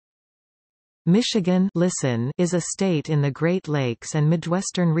Michigan is a state in the Great Lakes and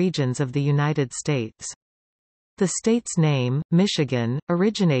Midwestern regions of the United States. The state's name, Michigan,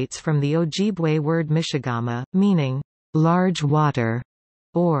 originates from the Ojibwe word Michigama, meaning, large water,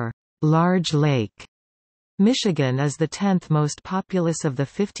 or large lake. Michigan is the 10th most populous of the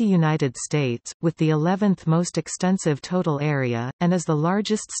 50 United States, with the 11th most extensive total area, and is the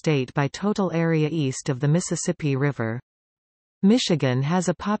largest state by total area east of the Mississippi River. Michigan has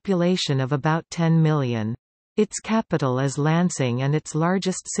a population of about 10 million. Its capital is Lansing and its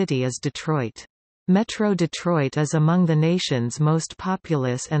largest city is Detroit. Metro Detroit is among the nation's most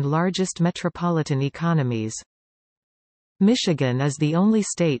populous and largest metropolitan economies. Michigan is the only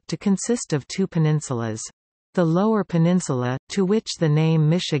state to consist of two peninsulas. The Lower Peninsula, to which the name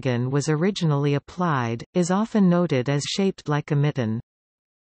Michigan was originally applied, is often noted as shaped like a mitten.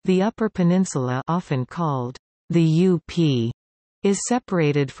 The Upper Peninsula, often called the UP, is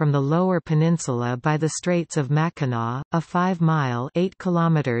separated from the Lower Peninsula by the Straits of Mackinac, a 5-mile (8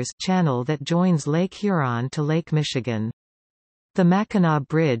 kilometers) channel that joins Lake Huron to Lake Michigan. The Mackinac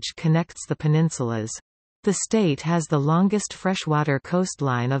Bridge connects the peninsulas. The state has the longest freshwater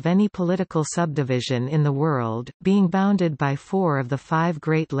coastline of any political subdivision in the world, being bounded by 4 of the 5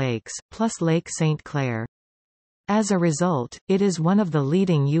 Great Lakes, plus Lake St. Clair. As a result, it is one of the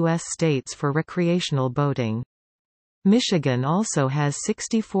leading U.S. states for recreational boating. Michigan also has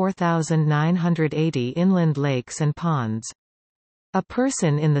 64,980 inland lakes and ponds. A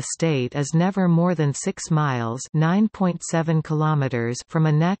person in the state is never more than 6 miles (9.7 kilometers) from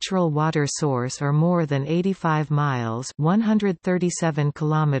a natural water source or more than 85 miles (137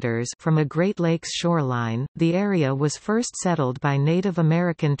 kilometers) from a Great Lakes shoreline. The area was first settled by Native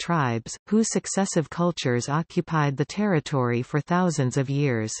American tribes, whose successive cultures occupied the territory for thousands of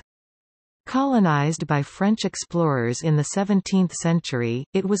years. Colonized by French explorers in the 17th century,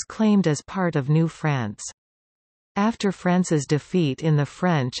 it was claimed as part of New France. After France's defeat in the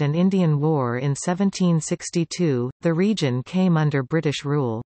French and Indian War in 1762, the region came under British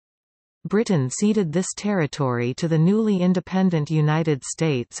rule. Britain ceded this territory to the newly independent United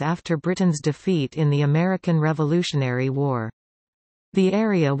States after Britain's defeat in the American Revolutionary War. The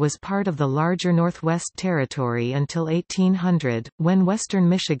area was part of the larger Northwest Territory until 1800, when western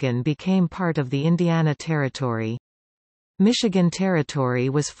Michigan became part of the Indiana Territory. Michigan Territory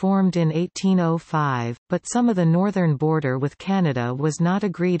was formed in 1805, but some of the northern border with Canada was not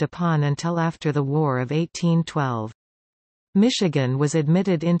agreed upon until after the War of 1812. Michigan was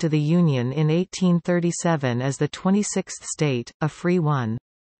admitted into the Union in 1837 as the 26th state, a free one.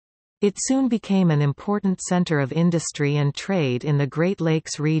 It soon became an important center of industry and trade in the Great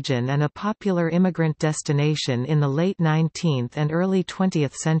Lakes region and a popular immigrant destination in the late 19th and early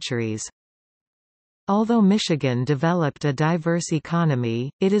 20th centuries. Although Michigan developed a diverse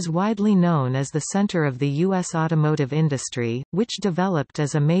economy, it is widely known as the center of the U.S. automotive industry, which developed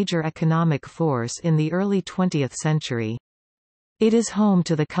as a major economic force in the early 20th century. It is home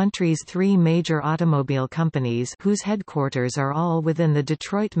to the country's 3 major automobile companies whose headquarters are all within the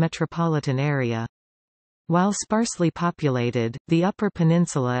Detroit metropolitan area. While sparsely populated, the Upper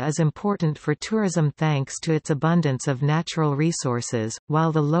Peninsula is important for tourism thanks to its abundance of natural resources,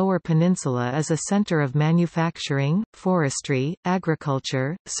 while the Lower Peninsula is a center of manufacturing, forestry,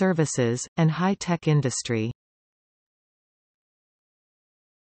 agriculture, services, and high-tech industry.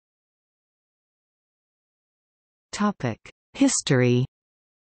 History.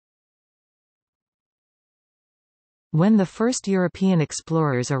 When the first European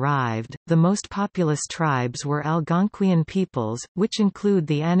explorers arrived, the most populous tribes were Algonquian peoples, which include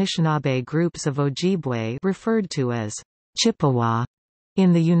the Anishinaabe groups of Ojibwe referred to as Chippewa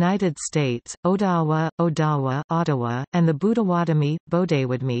in the United States, Odawa, Odawa, Ottawa, and the Potawatomi,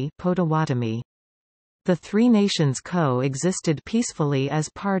 Bodewidmi, Potawatomi. The 3 nations co-existed peacefully as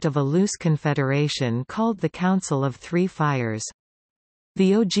part of a loose confederation called the Council of 3 Fires.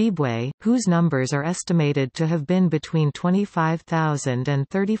 The Ojibwe, whose numbers are estimated to have been between 25,000 and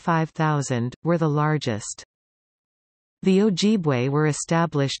 35,000, were the largest. The Ojibwe were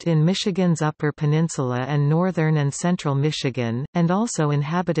established in Michigan's Upper Peninsula and northern and central Michigan, and also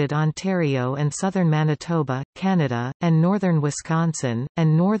inhabited Ontario and southern Manitoba, Canada, and northern Wisconsin,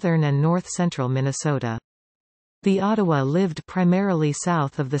 and northern and north-central Minnesota. The Ottawa lived primarily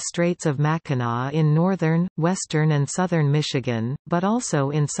south of the Straits of Mackinac in northern, western and southern Michigan, but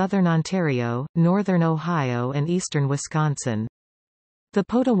also in southern Ontario, northern Ohio and eastern Wisconsin. The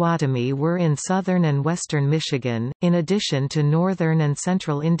Potawatomi were in southern and western Michigan, in addition to northern and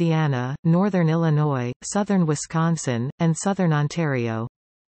central Indiana, northern Illinois, southern Wisconsin, and southern Ontario.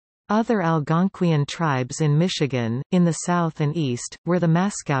 Other Algonquian tribes in Michigan, in the south and east, were the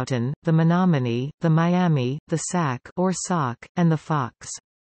Mascoutin, the Menominee, the Miami, the Sac or Sauk, and the Fox.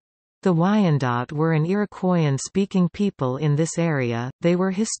 The Wyandot were an Iroquoian-speaking people in this area. They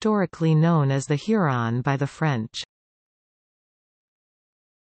were historically known as the Huron by the French.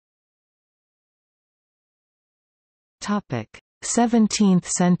 Topic: 17th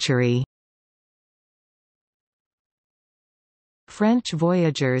century. French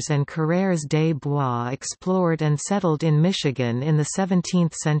voyageurs and coureurs des bois explored and settled in Michigan in the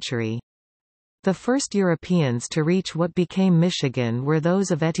 17th century. The first Europeans to reach what became Michigan were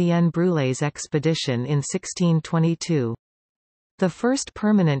those of Étienne Brulé's expedition in 1622. The first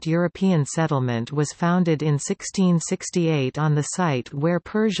permanent European settlement was founded in 1668 on the site where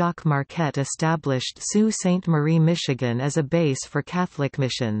Père Jacques Marquette established Sault Ste. Marie, Michigan as a base for Catholic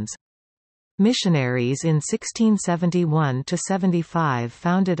missions. Missionaries in 1671–75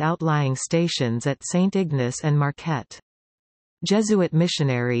 founded outlying stations at St. Ignace and Marquette. Jesuit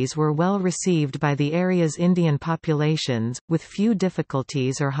missionaries were well received by the area's Indian populations, with few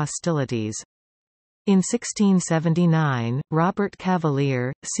difficulties or hostilities. In 1679, Robert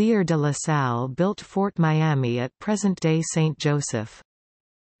Cavalier, Sieur de La Salle built Fort Miami at present-day St. Joseph.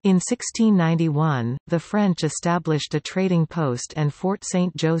 In 1691, the French established a trading post and Fort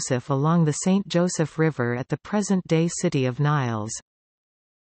St. Joseph along the St. Joseph River at the present-day city of Niles.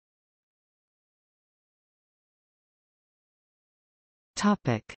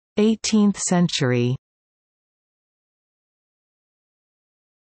 Topic: 18th century.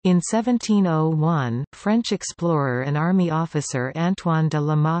 In 1701, French explorer and army officer Antoine de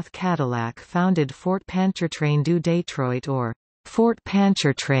la Mothe Cadillac founded Fort Pontchartrain du Détroit or Fort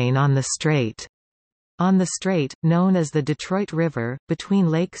Pontchartrain on the Strait, known as the Detroit River,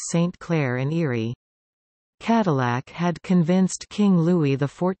 between Lakes St. Clair and Erie. Cadillac had convinced King Louis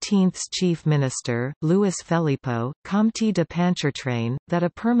XIV's chief minister, Louis Philippot, Comte de Pontchartrain, that a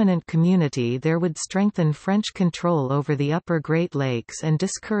permanent community there would strengthen French control over the upper Great Lakes and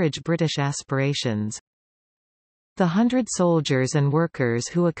discourage British aspirations. The 100 soldiers and workers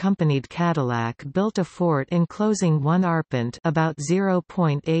who accompanied Cadillac built a fort enclosing one arpent, about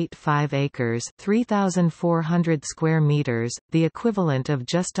 0.85 acres, 3,400 square meters, the equivalent of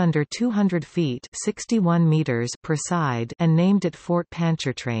just under 200 feet, 61 meters per side, and named it Fort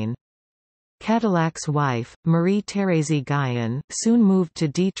Pontchartrain. Cadillac's wife, Marie-Thérèse Guyon, soon moved to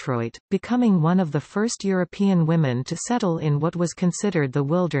Detroit, becoming one of the first European women to settle in what was considered the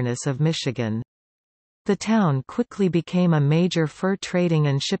wilderness of Michigan. The town quickly became a major fur trading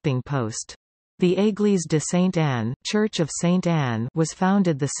and shipping post. The Église de Sainte-Anne, Church of St. Anne, was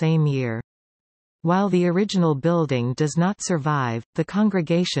founded the same year. While the original building does not survive, the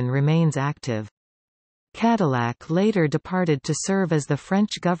congregation remains active. Cadillac later departed to serve as the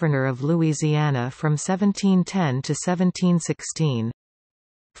French governor of Louisiana from 1710 to 1716.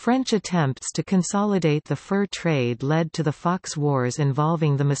 French attempts to consolidate the fur trade led to the Fox Wars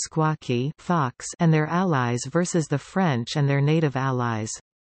involving the Meskwaki Fox and their allies versus the French and their native allies.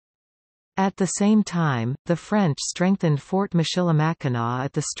 At the same time, the French strengthened Fort Michilimackinac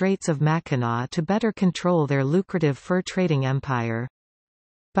at the Straits of Mackinac to better control their lucrative fur trading empire.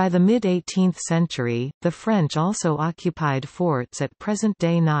 By the mid-18th century, the French also occupied forts at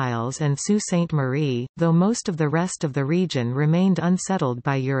present-day Niles and Sault Ste. Marie, though most of the rest of the region remained unsettled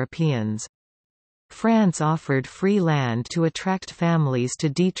by Europeans. France offered free land to attract families to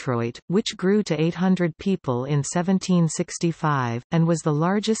Detroit, which grew to 800 people in 1765, and was the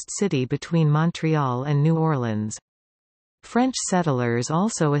largest city between Montreal and New Orleans. French settlers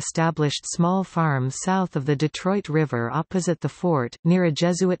also established small farms south of the Detroit River opposite the fort, near a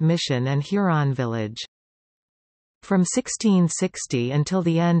Jesuit mission and Huron village. From 1660 until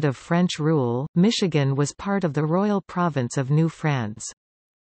the end of French rule, Michigan was part of the Royal Province of New France.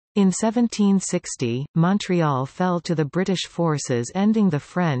 In 1760, Montreal fell to the British forces ending the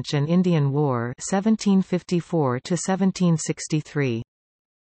French and Indian War 1754–1763.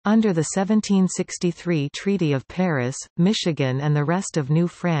 Under the 1763 Treaty of Paris, Michigan and the rest of New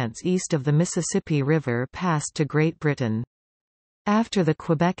France east of the Mississippi River passed to Great Britain. After the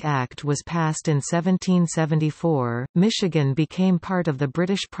Quebec Act was passed in 1774, Michigan became part of the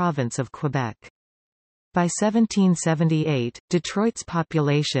British province of Quebec. By 1778, Detroit's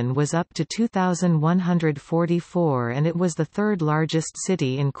population was up to 2,144 and it was the third largest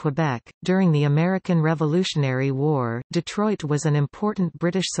city in Quebec. During the American Revolutionary War, Detroit was an important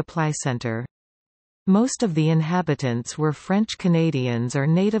British supply center. Most of the inhabitants were French Canadians or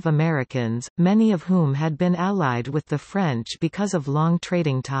Native Americans, many of whom had been allied with the French because of long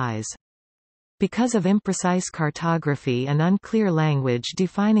trading ties. Because of imprecise cartography and unclear language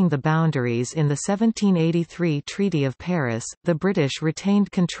defining the boundaries in the 1783 Treaty of Paris, the British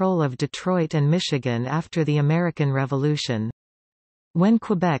retained control of Detroit and Michigan after the American Revolution. When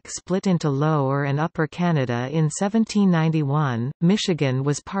Quebec split into Lower and Upper Canada in 1791, Michigan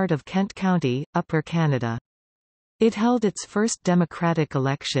was part of Kent County, Upper Canada. It held its first democratic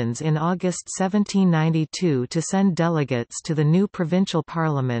elections in August 1792 to send delegates to the new provincial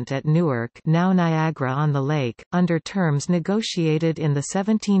parliament at Newark, now Niagara-on-the-Lake. Under terms negotiated in the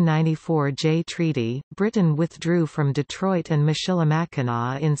 1794 Jay Treaty, Britain withdrew from Detroit and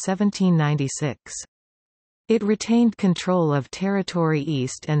Michilimackinac in 1796. It retained control of territory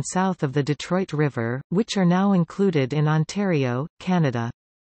east and south of the Detroit River, which are now included in Ontario, Canada.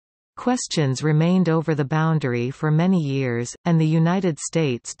 Questions remained over the boundary for many years, and the United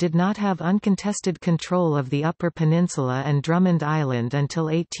States did not have uncontested control of the Upper Peninsula and Drummond Island until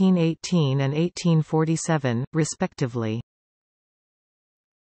 1818 and 1847, respectively.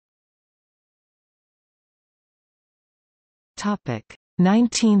 Topic: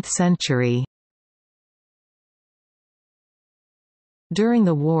 19th century. During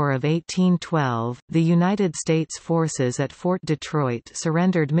the War of 1812, the United States forces at Fort Detroit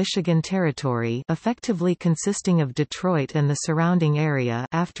surrendered Michigan Territory, effectively consisting of Detroit and the surrounding area,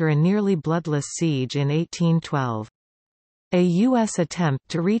 after a nearly bloodless siege in 1812. A U.S. attempt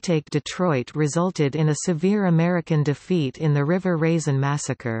to retake Detroit resulted in a severe American defeat in the River Raisin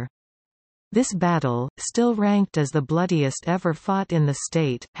Massacre. This battle, still ranked as the bloodiest ever fought in the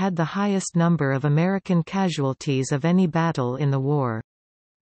state, had the highest number of American casualties of any battle in the war.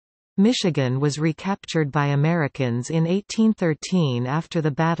 Michigan was recaptured by Americans in 1813 after the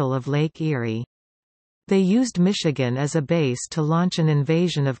Battle of Lake Erie. They used Michigan as a base to launch an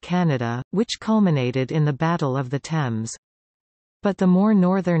invasion of Canada, which culminated in the Battle of the Thames. But the more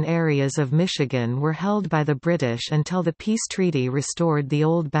northern areas of Michigan were held by the British until the peace treaty restored the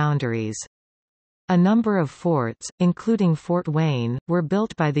old boundaries. A number of forts, including Fort Wayne, were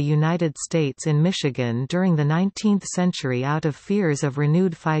built by the United States in Michigan during the 19th century out of fears of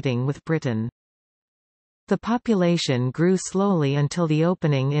renewed fighting with Britain. The population grew slowly until the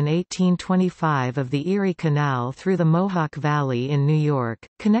opening in 1825 of the Erie Canal through the Mohawk Valley in New York,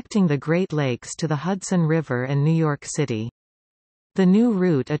 connecting the Great Lakes to the Hudson River and New York City. The new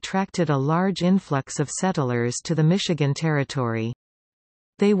route attracted a large influx of settlers to the Michigan Territory.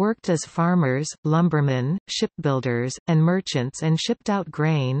 They worked as farmers, lumbermen, shipbuilders, and merchants and shipped out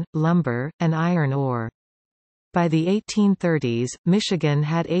grain, lumber, and iron ore. By the 1830s, Michigan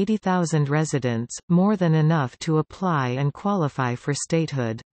had 80,000 residents, more than enough to apply and qualify for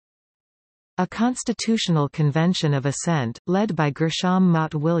statehood. A constitutional convention of assent, led by Gershom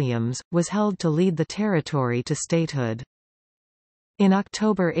Mott Williams, was held to lead the territory to statehood. In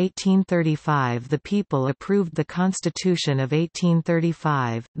October 1835 the people approved the Constitution of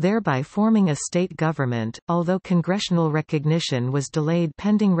 1835, thereby forming a state government, although congressional recognition was delayed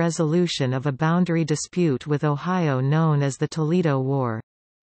pending resolution of a boundary dispute with Ohio known as the Toledo War.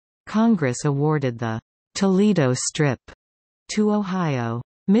 Congress awarded the Toledo Strip to Ohio.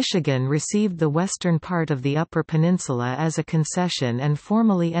 Michigan received the western part of the Upper Peninsula as a concession and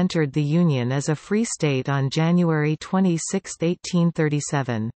formally entered the Union as a free state on January 26,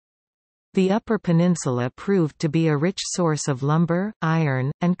 1837. The Upper Peninsula proved to be a rich source of lumber,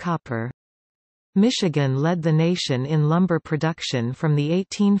 iron, and copper. Michigan led the nation in lumber production from the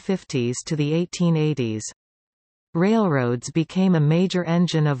 1850s to the 1880s. Railroads became a major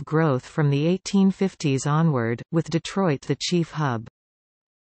engine of growth from the 1850s onward, with Detroit the chief hub.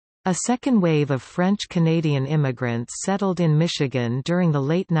 A second wave of French-Canadian immigrants settled in Michigan during the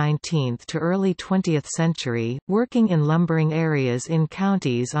late 19th to early 20th century, working in lumbering areas in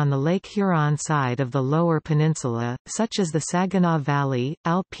counties on the Lake Huron side of the Lower Peninsula, such as the Saginaw Valley,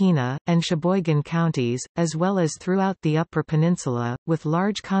 Alpena, and Sheboygan counties, as well as throughout the Upper Peninsula, with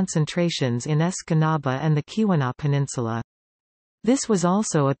large concentrations in Escanaba and the Keweenaw Peninsula. This was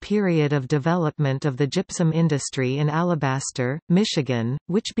also a period of development of the gypsum industry in Alabaster, Michigan,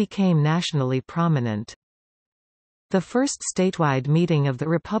 which became nationally prominent. The first statewide meeting of the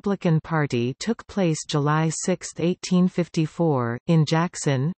Republican Party took place July 6, 1854, in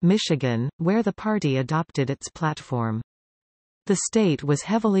Jackson, Michigan, where the party adopted its platform. The state was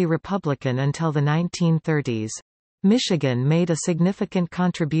heavily Republican until the 1930s. Michigan made a significant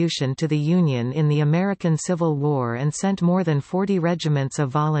contribution to the Union in the American Civil War and sent more than 40 regiments of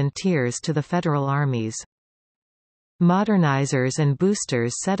volunteers to the federal armies. Modernizers and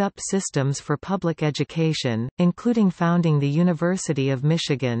boosters set up systems for public education, including founding the University of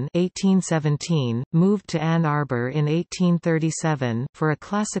Michigan 1817, moved to Ann Arbor in 1837 for a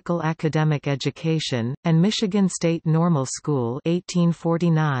classical academic education, and Michigan State Normal School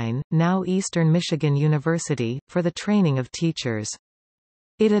 1849, now Eastern Michigan University, for the training of teachers.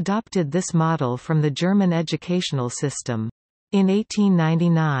 It adopted this model from the German educational system. In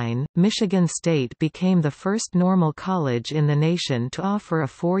 1899, Michigan State became the first normal college in the nation to offer a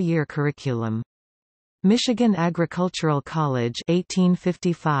 4-year curriculum. Michigan Agricultural College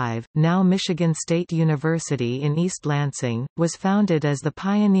 1855, now Michigan State University in East Lansing, was founded as the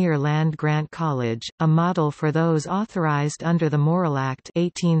Pioneer Land Grant College, a model for those authorized under the Morrill Act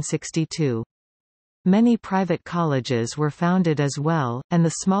 1862. Many private colleges were founded as well, and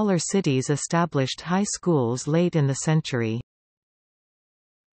the smaller cities established high schools late in the century.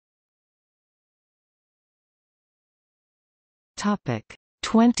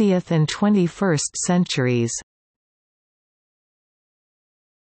 20th and 21st centuries.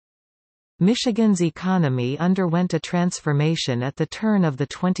 Michigan's economy underwent a transformation at the turn of the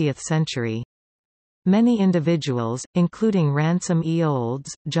 20th century. Many individuals, including Ransom E.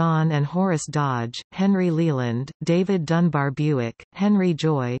 Olds, John and Horace Dodge, Henry Leland, David Dunbar Buick, Henry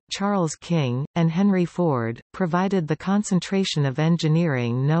Joy, Charles King, and Henry Ford, provided the concentration of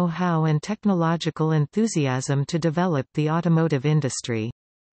engineering know-how and technological enthusiasm to develop the automotive industry.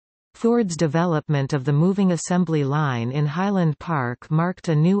 Ford's development of the moving assembly line in Highland Park marked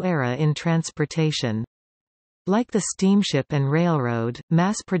a new era in transportation. Like the steamship and railroad,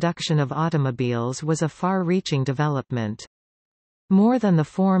 mass production of automobiles was a far-reaching development. More than the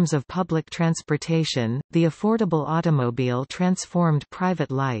forms of public transportation, the affordable automobile transformed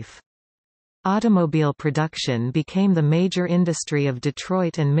private life. Automobile production became the major industry of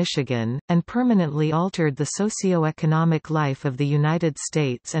Detroit and Michigan, and permanently altered the socio-economic life of the United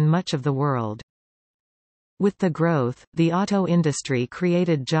States and much of the world. With the growth, the auto industry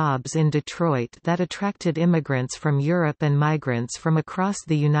created jobs in Detroit that attracted immigrants from Europe and migrants from across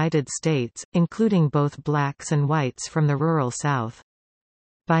the United States, including both blacks and whites from the rural South.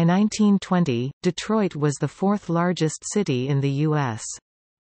 By 1920, Detroit was the fourth largest city in the U.S.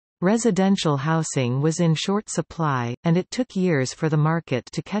 Residential housing was in short supply, and it took years for the market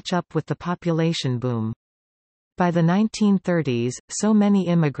to catch up with the population boom. By the 1930s, so many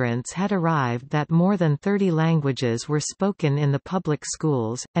immigrants had arrived that more than 30 languages were spoken in the public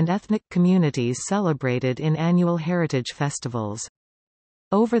schools, and ethnic communities celebrated in annual heritage festivals.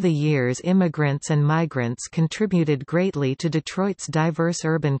 Over the years, immigrants and migrants contributed greatly to Detroit's diverse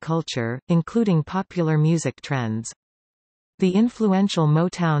urban culture, including popular music trends. The influential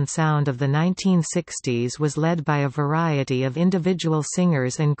Motown sound of the 1960s was led by a variety of individual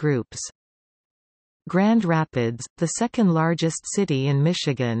singers and groups. Grand Rapids, the second-largest city in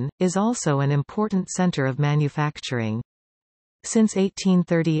Michigan, is also an important center of manufacturing. Since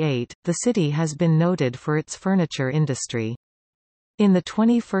 1838, the city has been noted for its furniture industry. In the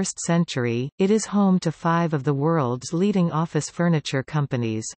 21st century, it is home to 5 of the world's leading office furniture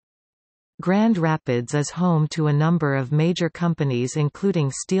companies. Grand Rapids is home to a number of major companies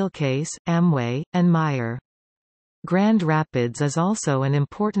including Steelcase, Amway, and Meyer. Grand Rapids is also an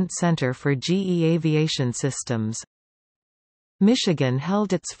important center for GE Aviation Systems. Michigan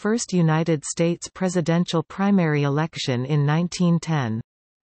held its first United States presidential primary election in 1910.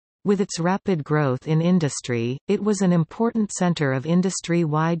 With its rapid growth in industry, it was an important center of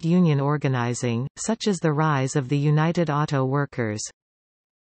industry-wide union organizing, such as the rise of the United Auto Workers.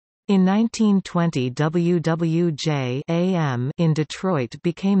 In 1920, WWJ-AM in Detroit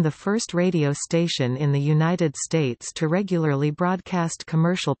became the first radio station in the United States to regularly broadcast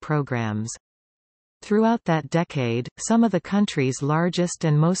commercial programs. Throughout that decade, some of the country's largest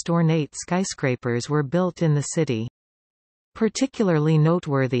and most ornate skyscrapers were built in the city. Particularly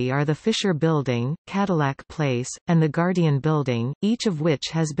noteworthy are the Fisher Building, Cadillac Place, and the Guardian Building, each of which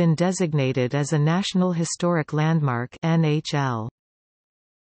has been designated as a National Historic Landmark (NHL).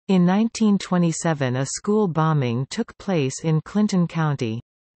 In 1927, a school bombing took place in Clinton County.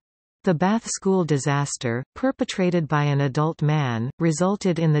 The Bath school disaster, perpetrated by an adult man,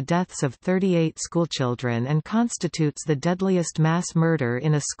 resulted in the deaths of 38 schoolchildren and constitutes the deadliest mass murder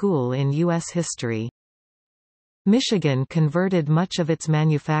in a school in U.S. history. Michigan converted much of its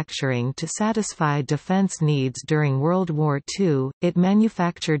manufacturing to satisfy defense needs during World War II. It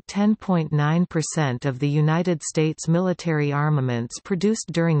manufactured 10.9% of the United States military armaments produced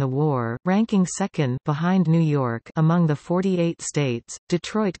during the war, ranking second behind New York among the 48 states.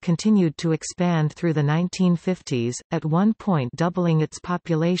 Detroit continued to expand through the 1950s, at one point doubling its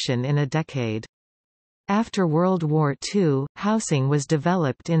population in a decade. After World War II, housing was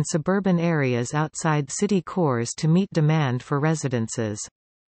developed in suburban areas outside city cores to meet demand for residences.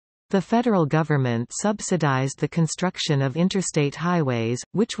 The federal government subsidized the construction of interstate highways,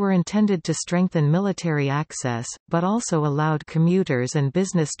 which were intended to strengthen military access, but also allowed commuters and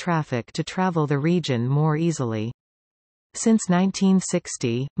business traffic to travel the region more easily. Since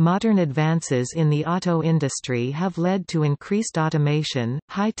 1960, modern advances in the auto industry have led to increased automation,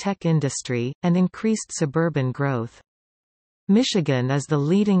 high-tech industry, and increased suburban growth. Michigan is the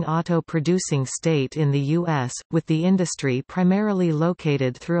leading auto-producing state in the U.S., with the industry primarily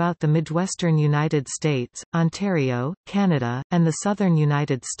located throughout the Midwestern United States, Ontario, Canada, and the southern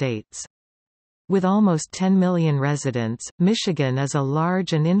United States. With almost 10 million residents, Michigan is a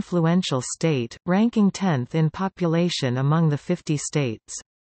large and influential state, ranking 10th in population among the 50 states.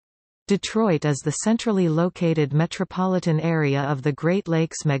 Detroit is the centrally located metropolitan area of the Great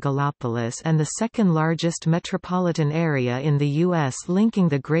Lakes megalopolis and the second-largest metropolitan area in the U.S. linking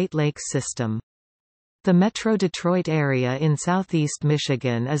the Great Lakes system. The Metro Detroit area in southeast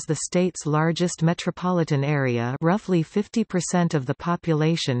Michigan is the state's largest metropolitan area, roughly 50% of the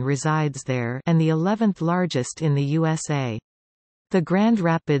population resides there, and the 11th largest in the USA. The Grand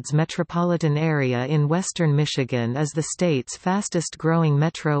Rapids metropolitan area in western Michigan is the state's fastest-growing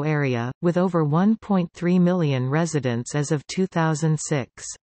metro area, with over 1.3 million residents as of 2006.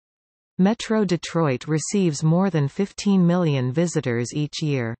 Metro Detroit receives more than 15 million visitors each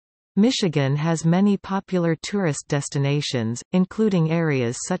year. Michigan has many popular tourist destinations, including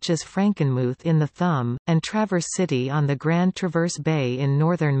areas such as Frankenmuth in the Thumb, and Traverse City on the Grand Traverse Bay in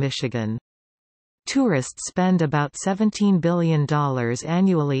northern Michigan. Tourists spend about $17 billion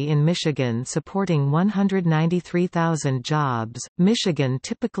annually in Michigan supporting 193,000 jobs. Michigan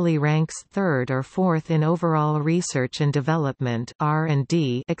typically ranks third or fourth in overall research and development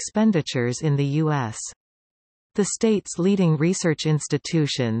 (R&D) expenditures in the U.S. The state's leading research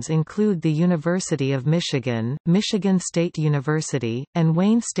institutions include the University of Michigan, Michigan State University, and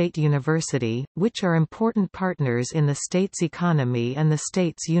Wayne State University, which are important partners in the state's economy and the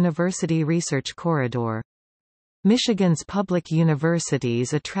state's university research corridor. Michigan's public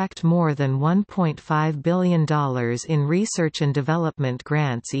universities attract more than $1.5 billion in research and development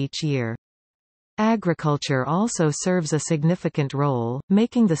grants each year. Agriculture also serves a significant role,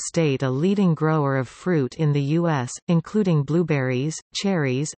 making the state a leading grower of fruit in the U.S., including blueberries,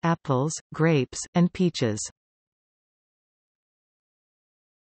 cherries, apples, grapes, and peaches.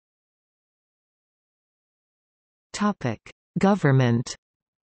 Government.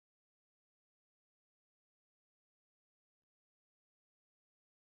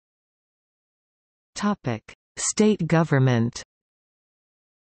 State government.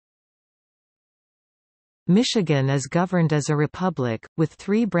 Michigan is governed as a republic, with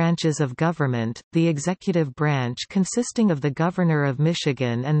three branches of government, the executive branch consisting of the Governor of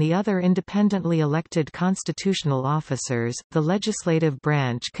Michigan and the other independently elected constitutional officers, the legislative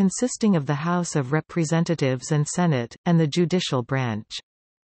branch consisting of the House of Representatives and Senate, and the judicial branch.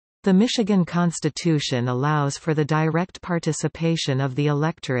 The Michigan Constitution allows for the direct participation of the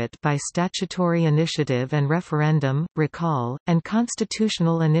electorate by statutory initiative and referendum, recall, and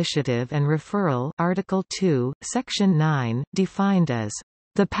constitutional initiative and referral. Article 2, Section 9, defined as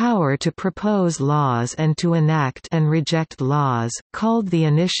the power to propose laws and to enact and reject laws, called the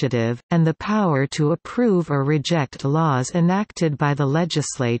initiative, and the power to approve or reject laws enacted by the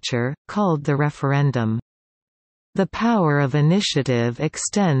legislature, called the referendum. The power of initiative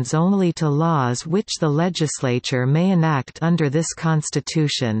extends only to laws which the legislature may enact under this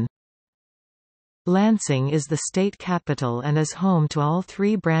Constitution. Lansing is the state capital and is home to all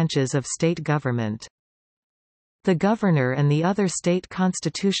three branches of state government. The governor and the other state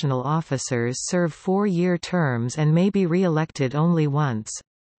constitutional officers serve 4-year terms and may be re-elected only once.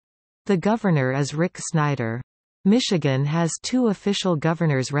 The governor is Rick Snyder. Michigan has two official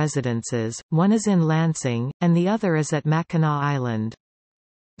governor's residences, one is in Lansing, and the other is at Mackinac Island.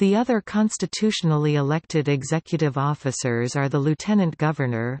 The other constitutionally elected executive officers are the lieutenant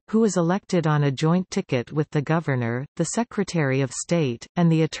governor, who is elected on a joint ticket with the governor, the secretary of state,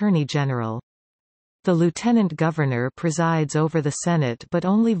 and the attorney general. The lieutenant governor presides over the Senate but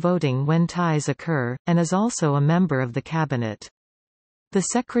only voting when ties occur, and is also a member of the cabinet. The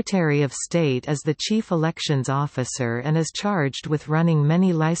Secretary of State is the chief elections officer and is charged with running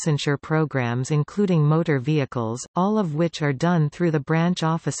many licensure programs including motor vehicles, all of which are done through the branch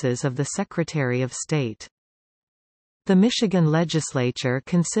offices of the Secretary of State. The Michigan legislature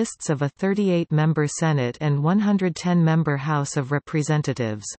consists of a 38-member Senate and 110-member House of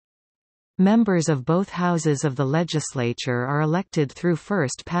Representatives. Members of both houses of the legislature are elected through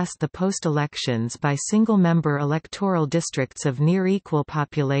first-past-the-post elections by single-member electoral districts of near equal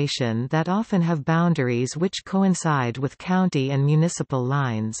population that often have boundaries which coincide with county and municipal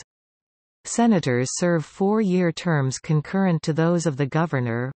lines. Senators serve 4-year terms concurrent to those of the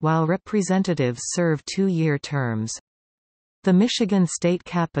governor, while representatives serve 2-year terms. The Michigan State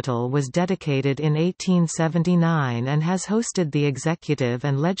Capitol was dedicated in 1879 and has hosted the executive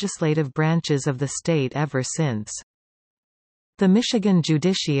and legislative branches of the state ever since. The Michigan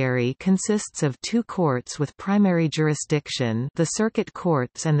judiciary consists of 2 courts with primary jurisdiction, the circuit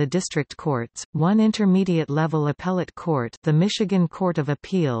courts and the district courts, 1 intermediate-level appellate court, the Michigan Court of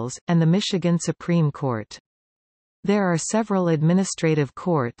Appeals, and the Michigan Supreme Court. There are several administrative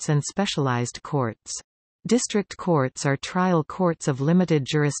courts and specialized courts. District courts are trial courts of limited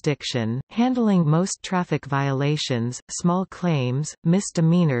jurisdiction, handling most traffic violations, small claims,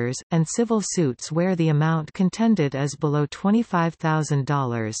 misdemeanors, and civil suits where the amount contended is below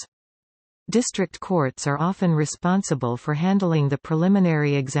 $25,000. District courts are often responsible for handling the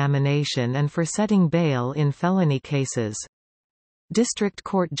preliminary examination and for setting bail in felony cases. District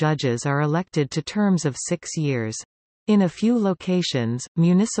court judges are elected to terms of 6 years. In a few locations,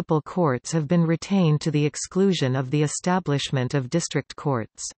 municipal courts have been retained to the exclusion of the establishment of district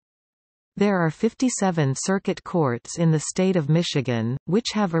courts. There are 57 circuit courts in the state of Michigan, which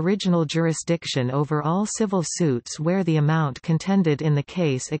have original jurisdiction over all civil suits where the amount contended in the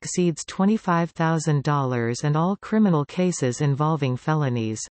case exceeds $25,000 and all criminal cases involving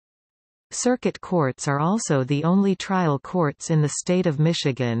felonies. Circuit courts are also the only trial courts in the state of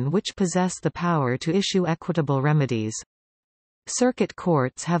Michigan which possess the power to issue equitable remedies. Circuit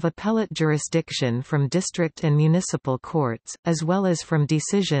courts have appellate jurisdiction from district and municipal courts, as well as from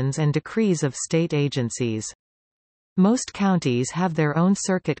decisions and decrees of state agencies. Most counties have their own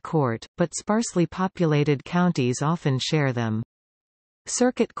circuit court, but sparsely populated counties often share them.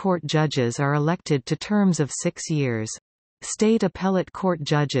 Circuit court judges are elected to terms of 6 years. State appellate court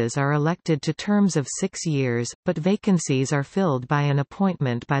judges are elected to terms of 6 years, but vacancies are filled by an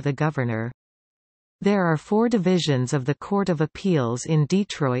appointment by the governor. There are 4 divisions of the Court of Appeals in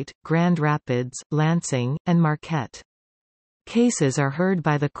Detroit, Grand Rapids, Lansing, and Marquette. Cases are heard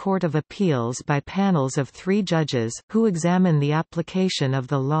by the Court of Appeals by panels of 3 judges, who examine the application of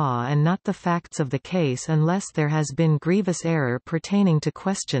the law and not the facts of the case unless there has been grievous error pertaining to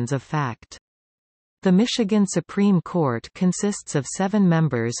questions of fact. The Michigan Supreme Court consists of 7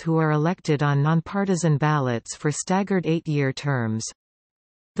 members who are elected on nonpartisan ballots for staggered 8-year terms.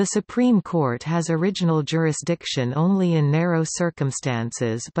 The Supreme Court has original jurisdiction only in narrow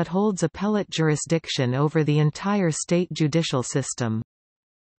circumstances but holds appellate jurisdiction over the entire state judicial system.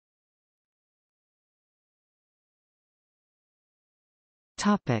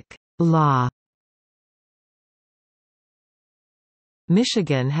 Law.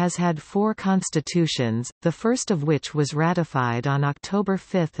 Michigan has had 4 constitutions, the first of which was ratified on October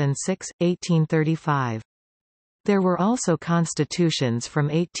 5 and 6, 1835. There were also constitutions from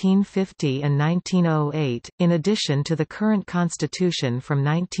 1850 and 1908, in addition to the current constitution from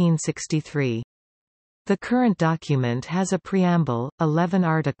 1963. The current document has a preamble, 11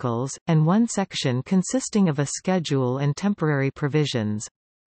 articles, and 1 section consisting of a schedule and temporary provisions.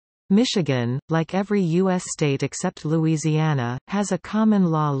 Michigan, like every U.S. state except Louisiana, has a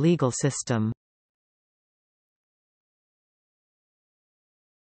common law legal system.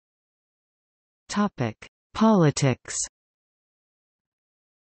 Politics.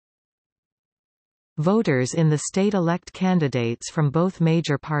 Voters in the state elect candidates from both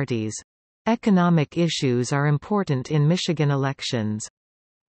major parties. Economic issues are important in Michigan elections.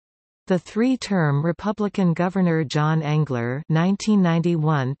 The 3-term Republican Governor John Engler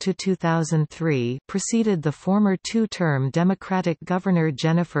 (1991–2003) preceded the former 2-term Democratic Governor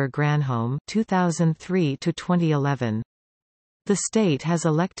Jennifer Granholm (2003–2011). The state has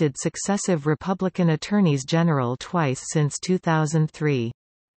elected successive Republican attorneys general twice since 2003.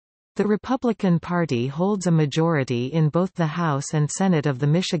 The Republican Party holds a majority in both the House and Senate of the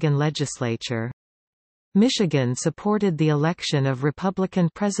Michigan legislature. Michigan supported the election of Republican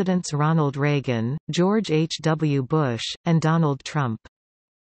Presidents Ronald Reagan, George H. W. Bush, and Donald Trump.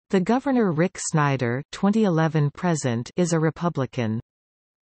 The Governor Rick Snyder 2011-present is a Republican.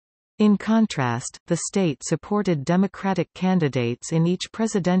 In contrast, the state supported Democratic candidates in each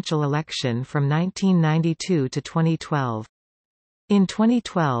presidential election from 1992 to 2012. In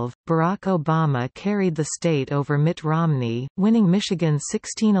 2012, Barack Obama carried the state over Mitt Romney, winning Michigan's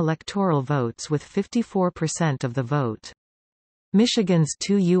 16 electoral votes with 54% of the vote. Michigan's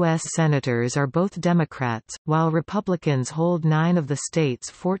 2 U.S. senators are both Democrats, while Republicans hold 9 of the state's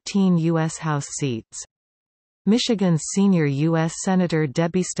 14 U.S. House seats. Michigan's senior U.S. Senator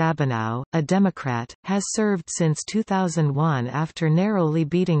Debbie Stabenow, a Democrat, has served since 2001 after narrowly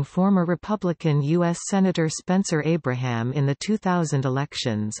beating former Republican U.S. Senator Spencer Abraham in the 2000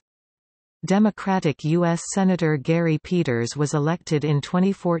 elections. Democratic U.S. Senator Gary Peters was elected in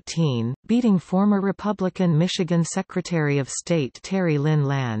 2014, beating former Republican Michigan Secretary of State Terry Lynn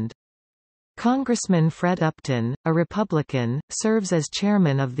Land. Congressman Fred Upton, a Republican, serves as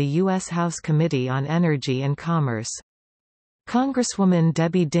chairman of the U.S. House Committee on Energy and Commerce. Congresswoman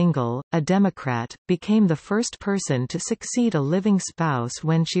Debbie Dingell, a Democrat, became the first person to succeed a living spouse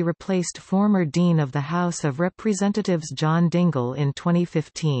when she replaced former Dean of the House of Representatives John Dingell in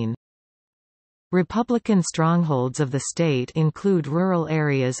 2015. Republican strongholds of the state include rural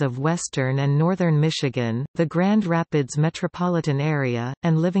areas of western and northern Michigan, the Grand Rapids metropolitan area,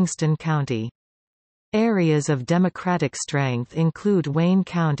 and Livingston County. Areas of Democratic strength include Wayne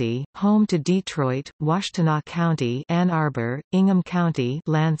County, home to Detroit, Washtenaw County, Ann Arbor, Ingham County,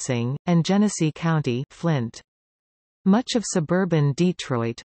 Lansing, and Genesee County, Flint. Much of suburban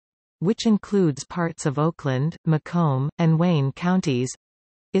Detroit, which includes parts of Oakland, Macomb, and Wayne counties,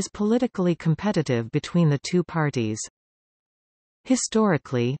 is politically competitive between the two parties.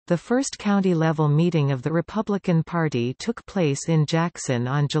 Historically, the first county-level meeting of the Republican Party took place in Jackson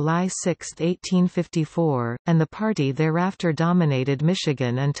on July 6, 1854, and the party thereafter dominated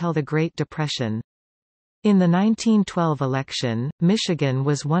Michigan until the Great Depression. In the 1912 election, Michigan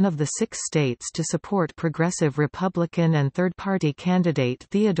was one of the 6 states to support progressive Republican and third-party candidate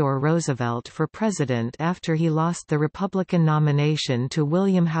Theodore Roosevelt for president after he lost the Republican nomination to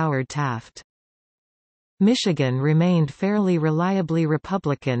William Howard Taft. Michigan remained fairly reliably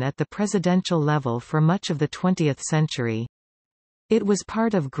Republican at the presidential level for much of the 20th century. It was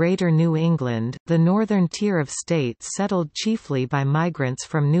part of Greater New England, the northern tier of states settled chiefly by migrants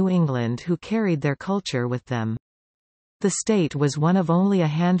from New England who carried their culture with them. The state was one of only a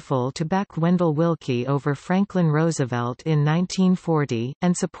handful to back Wendell Willkie over Franklin Roosevelt in 1940,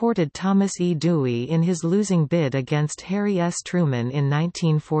 and supported Thomas E. Dewey in his losing bid against Harry S. Truman in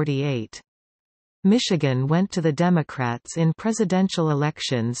 1948. Michigan went to the Democrats in presidential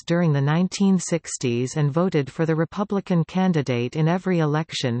elections during the 1960s and voted for the Republican candidate in every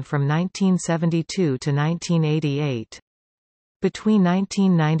election from 1972 to 1988. Between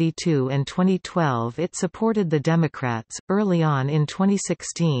 1992 and 2012 it supported the Democrats. Early on in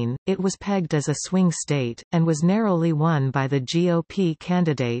 2016, it was pegged as a swing state, and was narrowly won by the GOP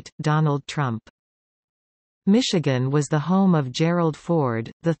candidate, Donald Trump. Michigan was the home of Gerald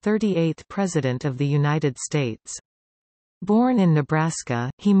Ford, the 38th President of the United States. Born in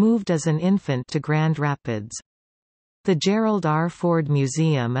Nebraska, he moved as an infant to Grand Rapids. The Gerald R. Ford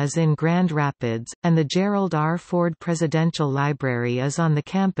Museum is in Grand Rapids, and the Gerald R. Ford Presidential Library is on the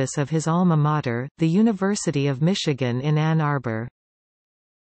campus of his alma mater, the University of Michigan in Ann Arbor.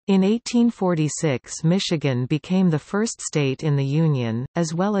 In 1846 Michigan became the first state in the Union,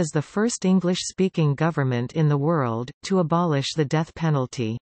 as well as the first English-speaking government in the world, to abolish the death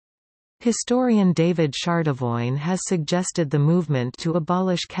penalty. Historian David Chardevoine has suggested the movement to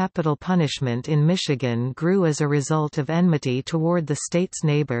abolish capital punishment in Michigan grew as a result of enmity toward the state's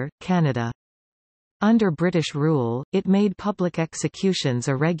neighbor, Canada. Under British rule, it made public executions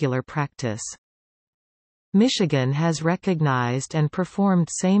a regular practice. Michigan has recognized and performed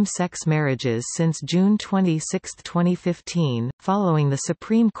same-sex marriages since June 26, 2015, following the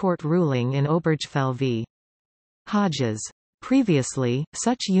Supreme Court ruling in Obergefell v. Hodges. Previously,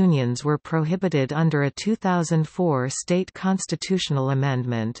 such unions were prohibited under a 2004 state constitutional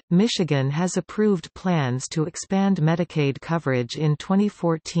amendment. Michigan has approved plans to expand Medicaid coverage in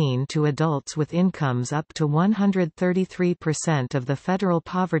 2014 to adults with incomes up to 133% of the federal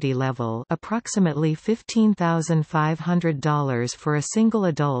poverty level, approximately $15,500 for a single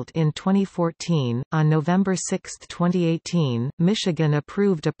adult in 2014. On November 6, 2018, Michigan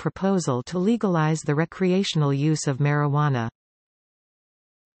approved a proposal to legalize the recreational use of marijuana.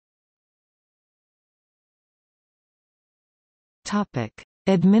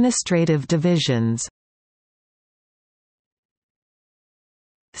 Administrative divisions.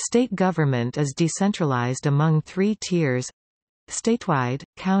 State government is decentralized among 3 tiers: statewide,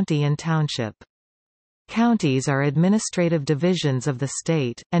 county and township. Counties are administrative divisions of the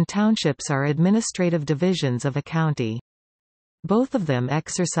state, and townships are administrative divisions of a county. Both of them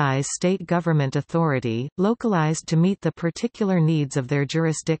exercise state government authority, localized to meet the particular needs of their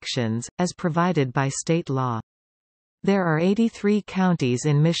jurisdictions, as provided by state law. There are 83 counties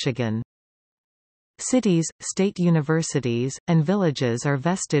in Michigan. Cities, state universities, and villages are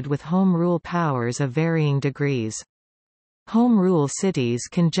vested with home rule powers of varying degrees. Home rule cities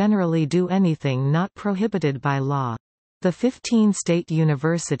can generally do anything not prohibited by law. The 15 state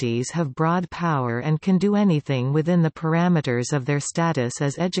universities have broad power and can do anything within the parameters of their status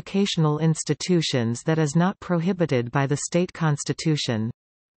as educational institutions that is not prohibited by the state constitution.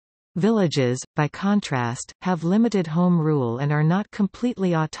 Villages, by contrast, have limited home rule and are not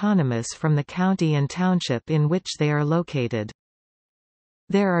completely autonomous from the county and township in which they are located.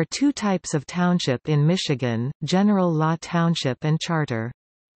 There are two types of township in Michigan: general law township and charter.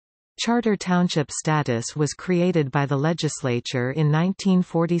 Charter township status was created by the legislature in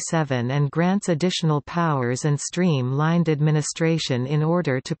 1947 and grants additional powers and streamlined administration in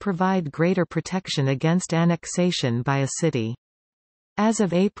order to provide greater protection against annexation by a city. As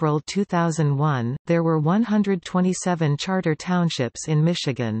of April 2001, there were 127 charter townships in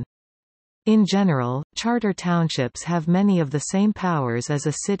Michigan. In general, charter townships have many of the same powers as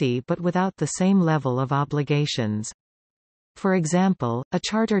a city but without the same level of obligations. For example, a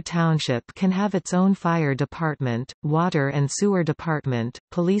charter township can have its own fire department, water and sewer department,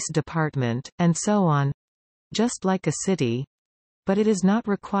 police department, and so on, just like a city, but it is not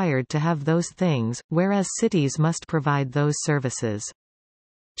required to have those things, whereas cities must provide those services.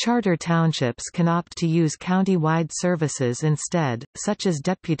 Charter townships can opt to use county-wide services instead, such as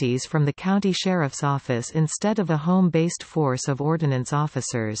deputies from the county sheriff's office instead of a home-based force of ordinance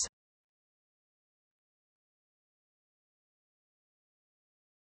officers.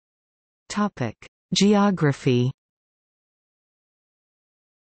 Geography.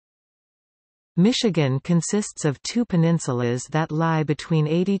 Michigan consists of two peninsulas that lie between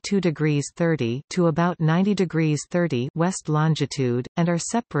 82 degrees 30 to about 90 degrees 30 west longitude, and are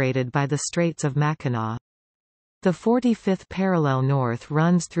separated by the Straits of Mackinac. The 45th parallel north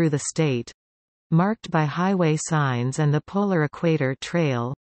runs through the state, marked by highway signs and the Polar Equator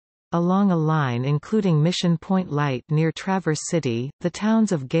Trail, along a line including Mission Point Light near Traverse City, the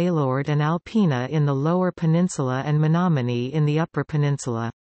towns of Gaylord and Alpena in the Lower Peninsula and Menominee in the Upper Peninsula.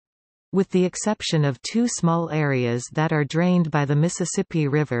 With the exception of two small areas that are drained by the Mississippi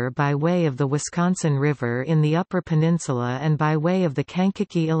River by way of the Wisconsin River in the Upper Peninsula and by way of the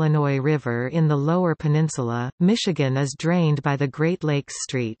Kankakee-Illinois River in the Lower Peninsula, Michigan is drained by the Great Lakes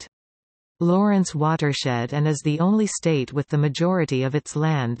St. Lawrence watershed and is the only state with the majority of its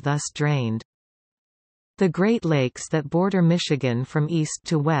land thus drained. The Great Lakes that border Michigan from east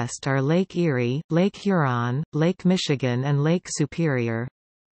to west are Lake Erie, Lake Huron, Lake Michigan and Lake Superior.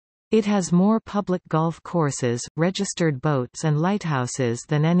 It has more public golf courses, registered boats and lighthouses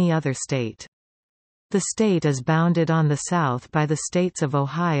than any other state. The state is bounded on the south by the states of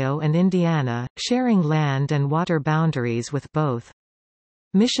Ohio and Indiana, sharing land and water boundaries with both.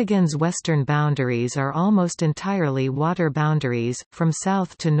 Michigan's western boundaries are almost entirely water boundaries, from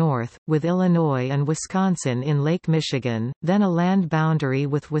south to north, with Illinois and Wisconsin in Lake Michigan, then a land boundary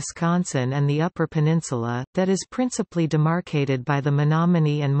with Wisconsin and the Upper Peninsula, that is principally demarcated by the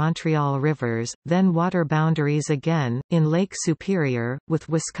Menominee and Montreal rivers, then water boundaries again, in Lake Superior, with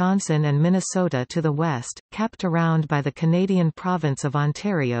Wisconsin and Minnesota to the west, capped around by the Canadian province of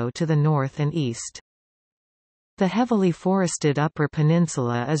Ontario to the north and east. The heavily forested Upper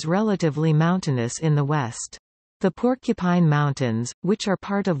Peninsula is relatively mountainous in the west. The Porcupine Mountains, which are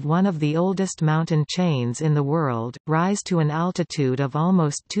part of one of the oldest mountain chains in the world, rise to an altitude of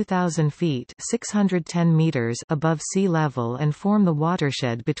almost 2,000 feet (610 meters) above sea level and form the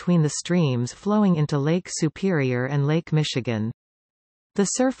watershed between the streams flowing into Lake Superior and Lake Michigan. The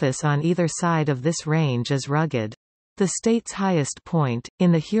surface on either side of this range is rugged. The state's highest point,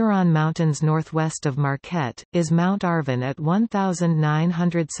 in the Huron Mountains northwest of Marquette, is Mount Arvin at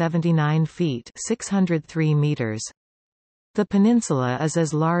 1,979 feet (603 meters). The peninsula is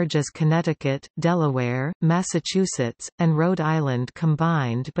as large as Connecticut, Delaware, Massachusetts, and Rhode Island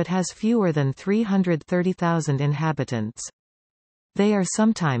combined but has fewer than 330,000 inhabitants. They are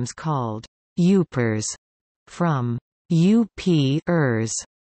sometimes called Yoopers, from UP-ers,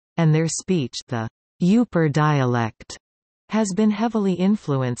 and their speech, the Yooper dialect, has been heavily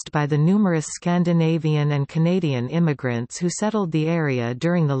influenced by the numerous Scandinavian and Canadian immigrants who settled the area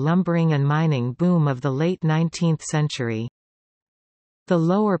during the lumbering and mining boom of the late 19th century. The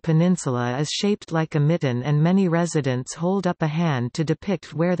Lower Peninsula is shaped like a mitten and many residents hold up a hand to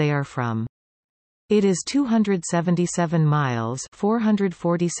depict where they are from. It is 277 miles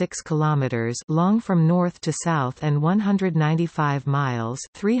 (446 kilometers) long from north to south and 195 miles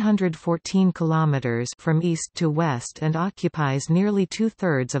 (314 kilometers) from east to west and occupies nearly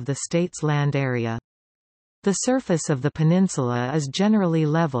two-thirds of the state's land area. The surface of the peninsula is generally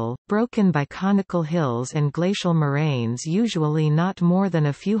level, broken by conical hills and glacial moraines usually not more than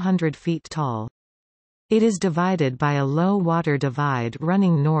a few hundred feet tall. It is divided by a low water divide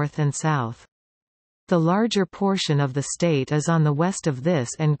running north and south. The larger portion of the state is on the west of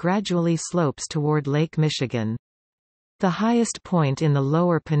this and gradually slopes toward Lake Michigan. The highest point in the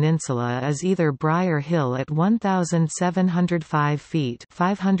lower peninsula is either Briar Hill at 1,705 feet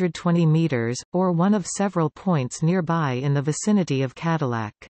 520 meters, or one of several points nearby in the vicinity of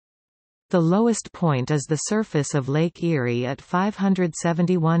Cadillac. The lowest point is the surface of Lake Erie at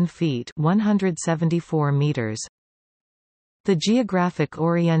 571 feet 174 meters. The geographic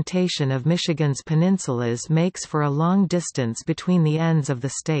orientation of Michigan's peninsulas makes for a long distance between the ends of the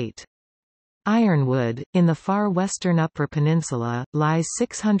state. Ironwood, in the far western Upper Peninsula, lies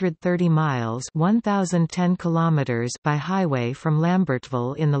 630 miles 1,010 kilometers by highway from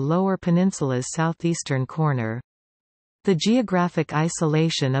Lambertville in the Lower Peninsula's southeastern corner. The geographic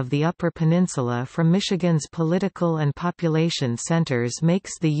isolation of the Upper Peninsula from Michigan's political and population centers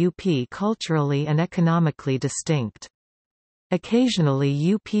makes the UP culturally and economically distinct.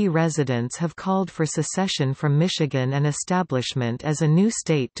 Occasionally UP residents have called for secession from Michigan and establishment as a new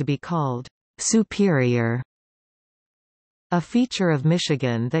state to be called Superior. A feature of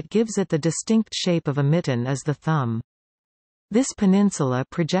Michigan that gives it the distinct shape of a mitten is the thumb. This peninsula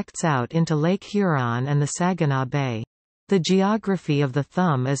projects out into Lake Huron and the Saginaw Bay. The geography of the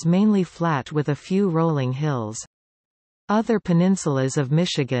thumb is mainly flat with a few rolling hills. Other peninsulas of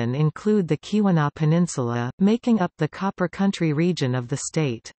Michigan include the Keweenaw Peninsula, making up the Copper Country region of the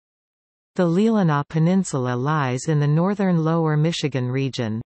state. The Leelanau Peninsula lies in the northern Lower Michigan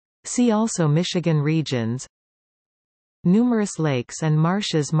region. See also Michigan regions. Numerous lakes and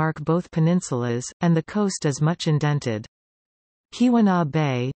marshes mark both peninsulas, and the coast is much indented. Keweenaw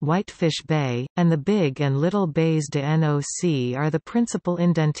Bay, Whitefish Bay, and the Big and Little Bays de Noc are the principal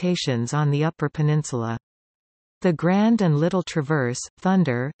indentations on the Upper Peninsula. The Grand and Little Traverse,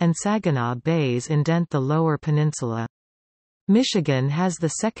 Thunder, and Saginaw Bays indent the Lower Peninsula. Michigan has the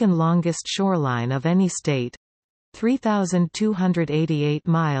second longest shoreline of any state, 3,288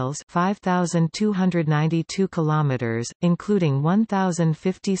 miles 5,292 kilometers, including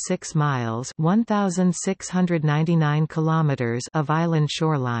 1,056 miles 1,699 kilometers of island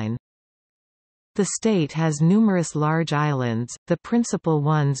shoreline. The state has numerous large islands, the principal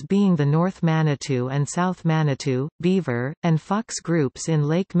ones being the North Manitou and South Manitou, Beaver, and Fox groups in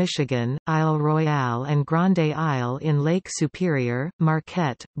Lake Michigan, Isle Royale and Grande Isle in Lake Superior,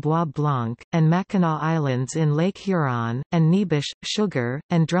 Marquette, Bois Blanc, and Mackinac Islands in Lake Huron, and Nebish, Sugar,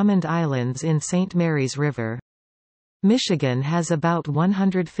 and Drummond Islands in St. Mary's River. Michigan has about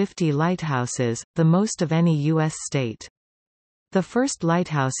 150 lighthouses, the most of any U.S. state. The first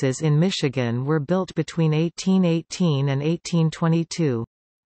lighthouses in Michigan were built between 1818 and 1822.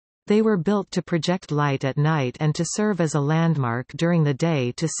 They were built to project light at night and to serve as a landmark during the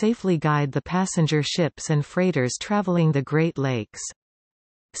day to safely guide the passenger ships and freighters traveling the Great Lakes.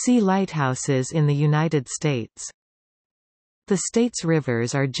 See lighthouses in the United States. The state's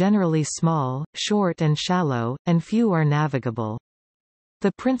rivers are generally small, short and shallow, and few are navigable.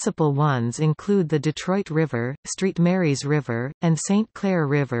 The principal ones include the Detroit River, St. Mary's River, and St. Clair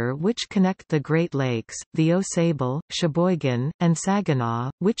River which connect the Great Lakes, the Au Sable, Sheboygan, and Saginaw,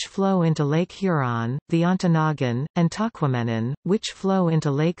 which flow into Lake Huron, the Ontonagon, and Tahquamenon, which flow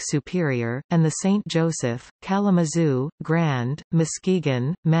into Lake Superior, and the St. Joseph, Kalamazoo, Grand,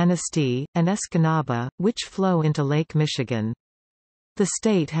 Muskegon, Manistee, and Escanaba, which flow into Lake Michigan. The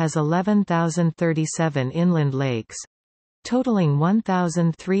state has 11,037 inland lakes, totaling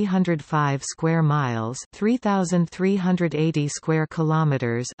 1,305 square miles (3,380 square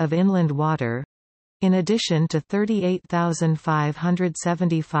kilometers) of inland water, in addition to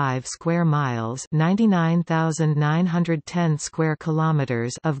 38,575 square miles (99,910 square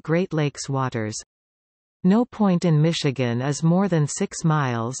kilometers) of Great Lakes waters. No point in Michigan is more than 6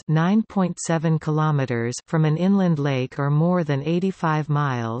 miles (9.7 kilometers) from an inland lake or more than 85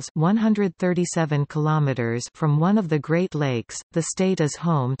 miles (137 kilometers) from one of the Great Lakes. The state is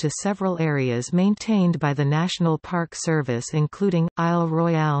home to several areas maintained by the National Park Service including Isle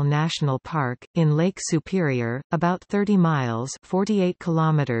Royale National Park in Lake Superior, about 30 miles (48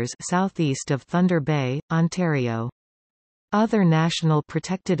 kilometers) southeast of Thunder Bay, Ontario. Other national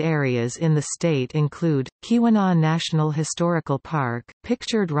protected areas in the state include, Keweenaw National Historical Park,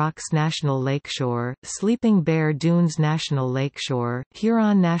 Pictured Rocks National Lakeshore, Sleeping Bear Dunes National Lakeshore,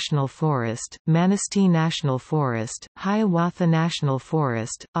 Huron National Forest, Manistee National Forest, Hiawatha National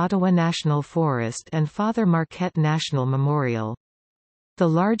Forest, Ottawa National Forest and Father Marquette National Memorial. The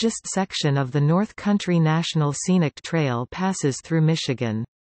largest section of the North Country National Scenic Trail passes through Michigan.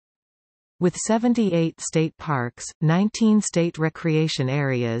 With 78 state parks, 19 state recreation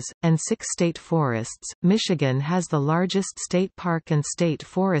areas, and 6 state forests, Michigan has the largest state park and state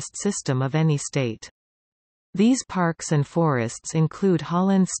forest system of any state. These parks and forests include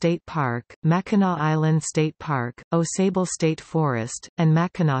Holland State Park, Mackinac Island State Park, Osable State Forest, and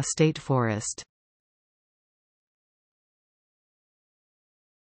Mackinac State Forest.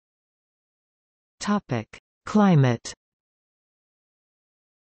 Climate.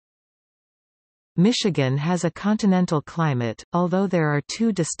 Michigan has a continental climate, although there are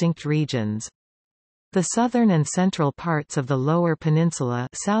two distinct regions. The southern and central parts of the Lower Peninsula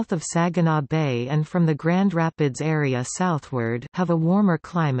south of Saginaw Bay and from the Grand Rapids area southward have a warmer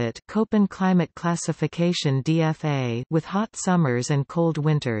climate, Köppen climate classification DFA, with hot summers and cold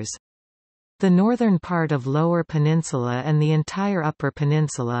winters. The northern part of Lower Peninsula and the entire Upper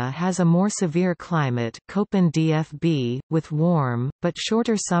Peninsula has a more severe climate, Köppen DFB, with warm, but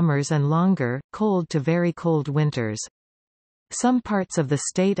shorter summers and longer, cold to very cold winters. Some parts of the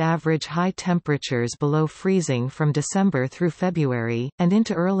state average high temperatures below freezing from December through February, and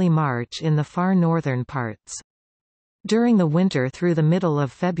into early March in the far northern parts. During the winter through the middle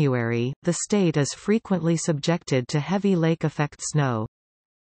of February, the state is frequently subjected to heavy lake-effect snow.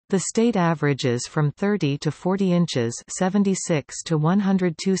 The state averages from 30 to 40 inches 76 to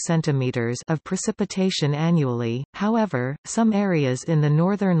 102 centimeters of precipitation annually. However, some areas in the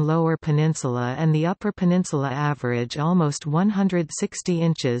northern Lower Peninsula and the Upper Peninsula average almost 160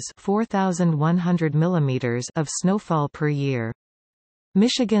 inches 4,100 millimeters of snowfall per year.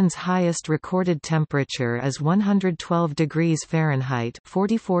 Michigan's highest recorded temperature is 112 degrees Fahrenheit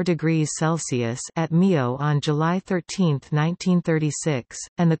 44 degrees Celsius at Mio on July 13, 1936,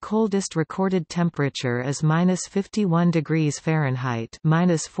 and the coldest recorded temperature is -51 degrees Fahrenheit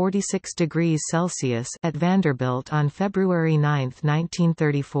 -46 degrees Celsius at Vanderbilt on February 9,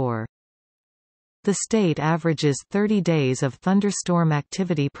 1934. The state averages 30 days of thunderstorm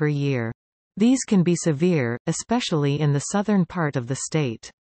activity per year. These can be severe, especially in the southern part of the state.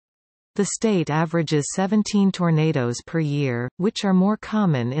 The state averages 17 tornadoes per year, which are more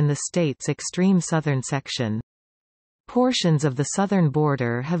common in the state's extreme southern section. Portions of the southern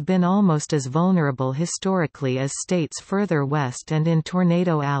border have been almost as vulnerable historically as states further west and in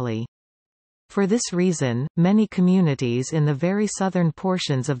Tornado Alley. For this reason, many communities in the very southern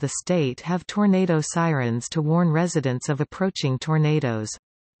portions of the state have tornado sirens to warn residents of approaching tornadoes.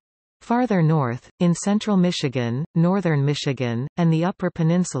 Farther north, in central Michigan, northern Michigan, and the Upper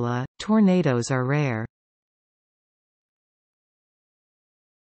Peninsula, tornadoes are rare.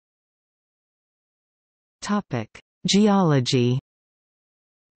 Geology.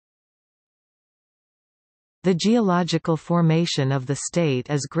 The geological formation of the state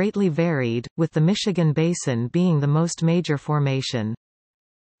is greatly varied, with the Michigan Basin being the most major formation.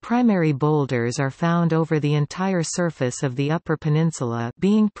 Primary boulders are found over the entire surface of the Upper Peninsula,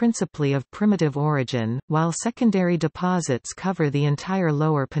 being principally of primitive origin, while secondary deposits cover the entire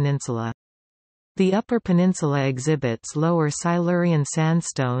Lower Peninsula. The Upper Peninsula exhibits lower Silurian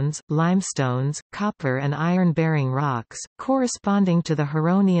sandstones, limestones, copper and iron-bearing rocks, corresponding to the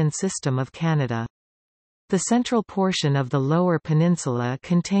Huronian system of Canada. The central portion of the Lower Peninsula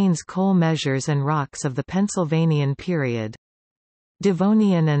contains coal measures and rocks of the Pennsylvanian period.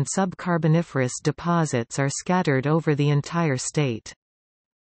 Devonian and subcarboniferous deposits are scattered over the entire state.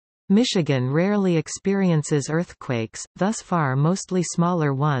 Michigan rarely experiences earthquakes, thus far mostly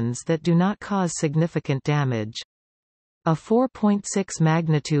smaller ones that do not cause significant damage. A 4.6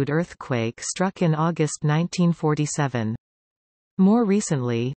 magnitude earthquake struck in August 1947. More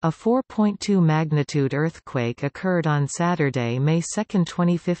recently, a 4.2 magnitude earthquake occurred on Saturday, May 2,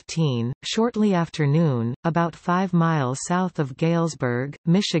 2015, shortly after noon, about 5 miles south of Galesburg,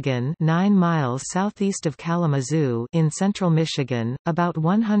 Michigan, 9 miles southeast of Kalamazoo in central Michigan, about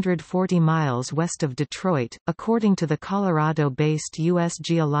 140 miles west of Detroit, according to the Colorado-based U.S.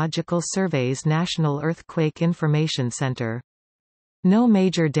 Geological Survey's National Earthquake Information Center. No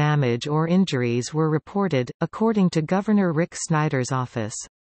major damage or injuries were reported, according to Governor Rick Snyder's office.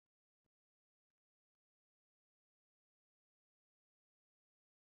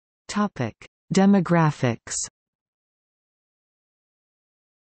 Demographics.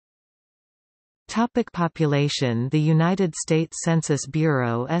 Topic population. The United States Census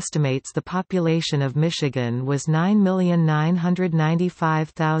Bureau estimates the population of Michigan was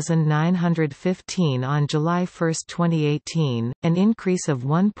 9,995,915 on July 1, 2018, an increase of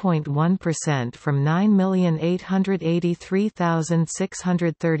 1.1% from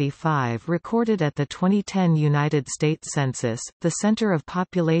 9,883,635 recorded at the 2010 United States Census. The center of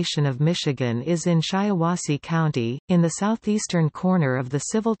population of Michigan is in Shiawassee County, in the southeastern corner of the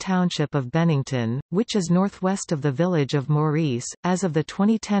civil township of Bennington, which is northwest of the village of Maurice. As of the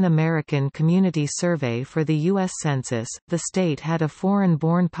 2010 American Community Survey for the U.S. Census, the state had a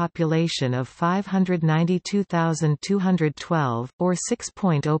foreign-born population of 592,212, or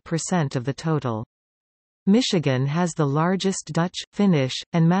 6.0% of the total. Michigan has the largest Dutch, Finnish,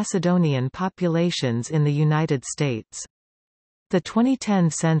 and Macedonian populations in the United States. The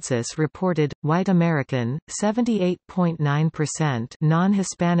 2010 census reported, white American, 78.9%,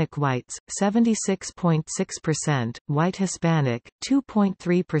 non-Hispanic whites, 76.6%, white Hispanic,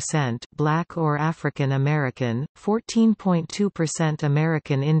 2.3%, black or African American, 14.2%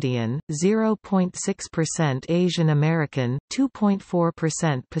 American Indian, 0.6% Asian American,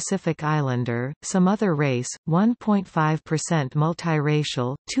 2.4% Pacific Islander, some other race, 1.5%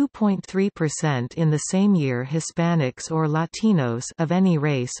 multiracial, 2.3% in the same year Hispanics or Latinos of any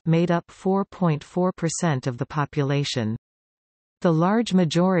race made up 4.4% of the population. The large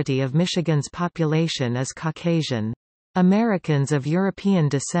majority of Michigan's population is Caucasian. Americans of European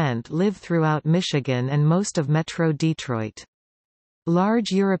descent live throughout Michigan and most of Metro Detroit.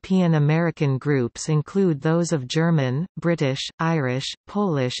 Large European American groups include those of German, British, Irish,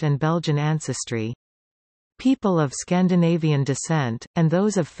 Polish and Belgian ancestry. People of Scandinavian descent, and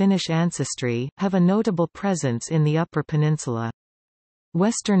those of Finnish ancestry, have a notable presence in the Upper Peninsula.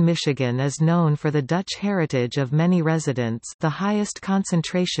 Western Michigan is known for the Dutch heritage of many residents, the highest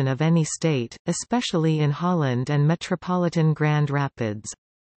concentration of any state, especially in Holland and metropolitan Grand Rapids.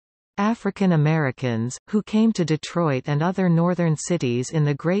 African Americans, who came to Detroit and other northern cities in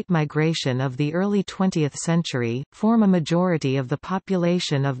the Great Migration of the early 20th century, form a majority of the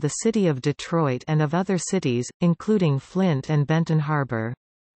population of the city of Detroit and of other cities, including Flint and Benton Harbor.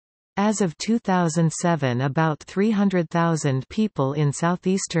 As of 2007, about 300,000 people in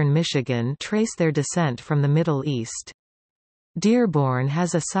southeastern Michigan trace their descent from the Middle East. Dearborn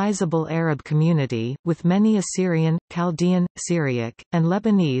has a sizable Arab community, with many Assyrian, Chaldean, Syriac, and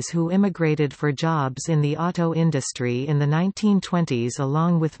Lebanese who immigrated for jobs in the auto industry in the 1920s,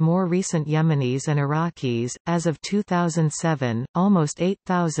 along with more recent Yemenis and Iraqis. As of 2007, almost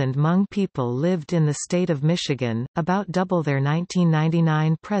 8,000 Hmong people lived in the state of Michigan, about double their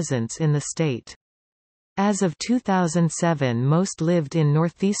 1999 presence in the state. As of 2007, most lived in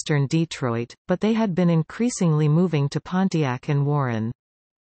northeastern Detroit, but they had been increasingly moving to Pontiac and Warren.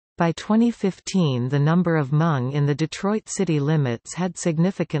 By 2015, the number of Hmong in the Detroit city limits had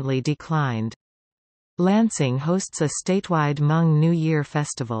significantly declined. Lansing hosts a statewide Hmong New Year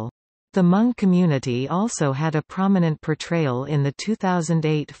festival. The Hmong community also had a prominent portrayal in the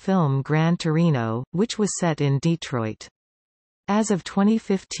 2008 film Gran Torino, which was set in Detroit. As of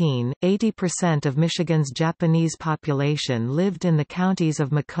 2015, 80% of Michigan's Japanese population lived in the counties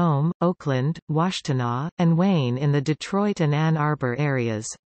of Macomb, Oakland, Washtenaw, and Wayne in the Detroit and Ann Arbor areas.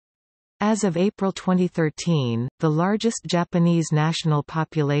 As of April 2013, the largest Japanese national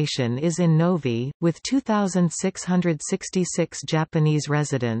population is in Novi, with 2,666 Japanese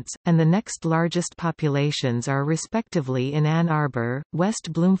residents, and the next largest populations are respectively in Ann Arbor,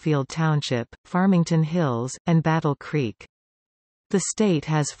 West Bloomfield Township, Farmington Hills, and Battle Creek. The state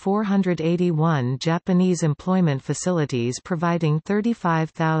has 481 Japanese employment facilities providing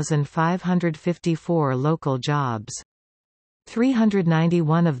 35,554 local jobs.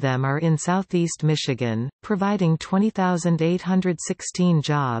 391 of them are in southeast Michigan, providing 20,816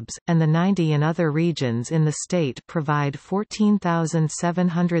 jobs, and the 90 in other regions in the state provide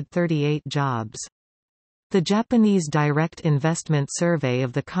 14,738 jobs. The Japanese Direct Investment Survey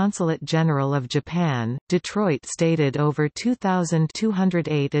of the Consulate General of Japan, Detroit stated over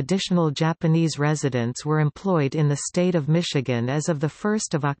 2,208 additional Japanese residents were employed in the state of Michigan as of 1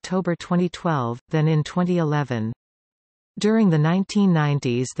 October 2012, than in 2011. During the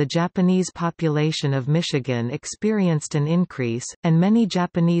 1990s, the Japanese population of Michigan experienced an increase, and many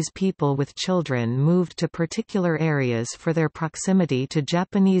Japanese people with children moved to particular areas for their proximity to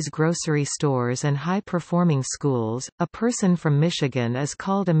Japanese grocery stores and high-performing schools. A person from Michigan is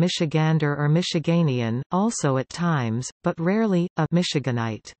called a Michigander or Michiganian, also at times, but rarely, a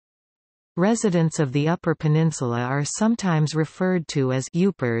Michiganite. Residents of the Upper Peninsula are sometimes referred to as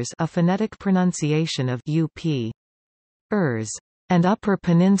Yoopers, a phonetic pronunciation of UP. and Upper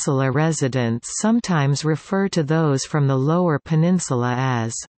Peninsula residents sometimes refer to those from the Lower Peninsula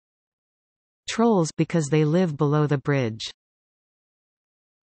as trolls because they live below the bridge.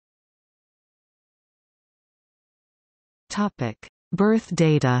 Birth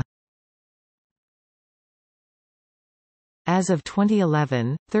data. As of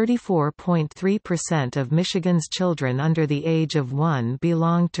 2011, 34.3% of Michigan's children under the age of 1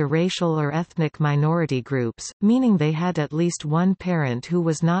 belonged to racial or ethnic minority groups, meaning they had at least one parent who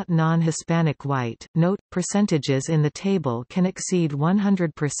was not non-Hispanic white. Note, percentages in the table can exceed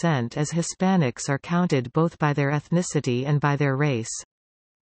 100% as Hispanics are counted both by their ethnicity and by their race.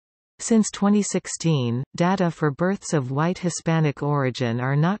 Since 2016, data for births of white Hispanic origin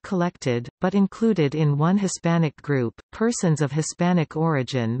are not collected, but included in one Hispanic group. Persons of Hispanic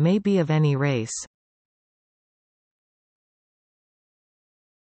origin may be of any race.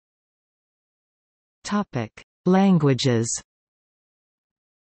 Topic: Languages.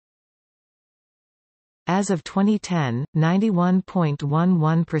 As of 2010,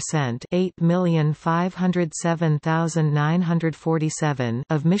 91.11% (8,507,947)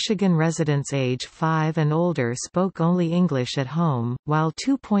 of Michigan residents age 5 and older spoke only English at home, while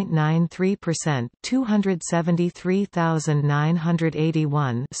 2.93%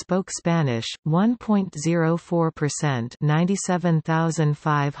 (273,981) spoke Spanish, 1.04%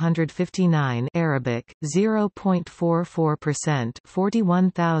 (97,559) Arabic, 0.44%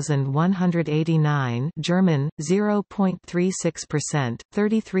 (41,189) German, 0.36%,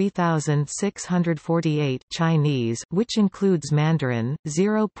 33,648 Chinese, which includes Mandarin,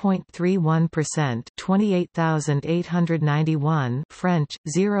 0.31%, 28,891 French,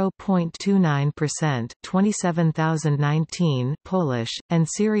 0.29%, 27,019 Polish, and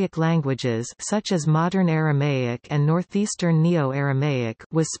Syriac languages such as Modern Aramaic and Northeastern Neo-Aramaic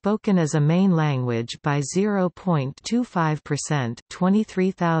was spoken as a main language by 0.25%,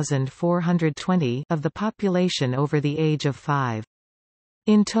 23,420 of the population over the age of 5.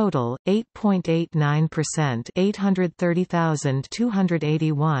 In total, 8.89%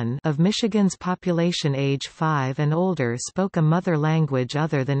 (830,281) of Michigan's population age 5 and older spoke a mother language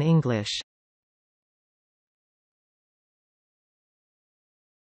other than English.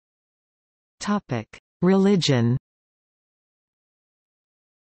 Religion.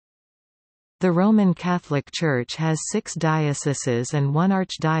 The Roman Catholic Church has 6 dioceses and 1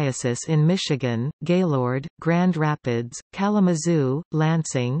 archdiocese in Michigan: Gaylord, Grand Rapids, Kalamazoo,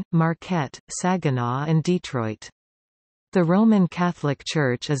 Lansing, Marquette, Saginaw and Detroit. The Roman Catholic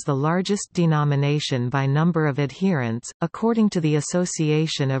Church is the largest denomination by number of adherents, according to the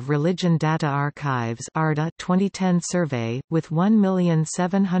Association of Religion Data Archives (ARDA) 2010 survey, with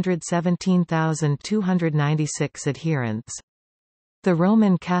 1,717,296 adherents. The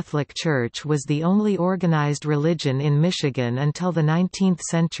Roman Catholic Church was the only organized religion in Michigan until the 19th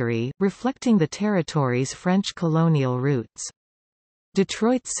century, reflecting the territory's French colonial roots.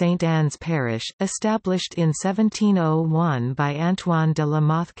 Detroit's St. Anne's Parish, established in 1701 by Antoine de la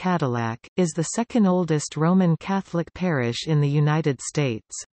Mothe Cadillac, is the second oldest Roman Catholic parish in the United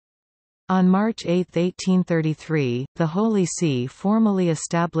States. On March 8, 1833, the Holy See formally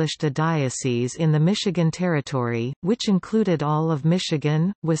established a diocese in the Michigan Territory, which included all of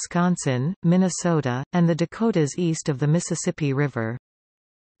Michigan, Wisconsin, Minnesota, and the Dakotas east of the Mississippi River.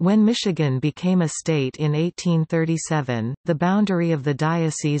 When Michigan became a state in 1837, the boundary of the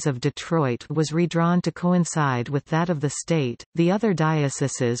Diocese of Detroit was redrawn to coincide with that of the state. The other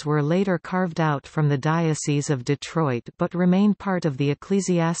dioceses were later carved out from the Diocese of Detroit but remain part of the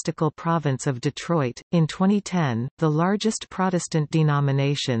ecclesiastical province of Detroit. In 2010, the largest Protestant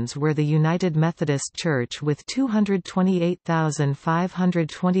denominations were the United Methodist Church with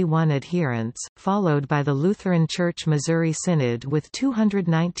 228,521 adherents, followed by the Lutheran Church Missouri Synod with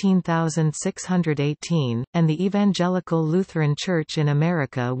 219,618, and the Evangelical Lutheran Church in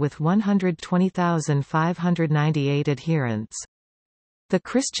America with 120,598 adherents. The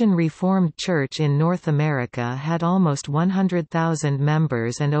Christian Reformed Church in North America had almost 100,000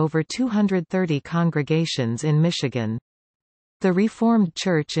 members and over 230 congregations in Michigan. The Reformed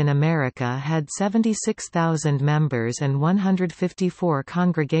Church in America had 76,000 members and 154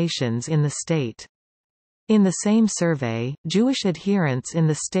 congregations in the state. In the same survey, Jewish adherents in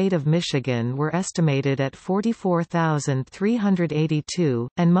the state of Michigan were estimated at 44,382,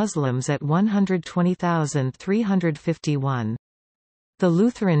 and Muslims at 120,351. The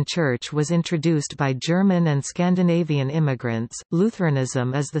Lutheran Church was introduced by German and Scandinavian immigrants.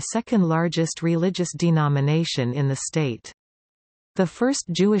 Lutheranism is the second largest religious denomination in the state. The first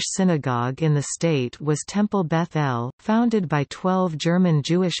Jewish synagogue in the state was Temple Beth El, founded by 12 German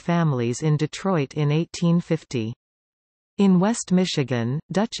Jewish families in Detroit in 1850. In West Michigan,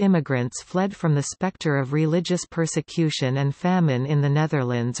 Dutch immigrants fled from the specter of religious persecution and famine in the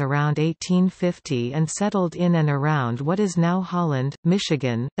Netherlands around 1850 and settled in and around what is now Holland,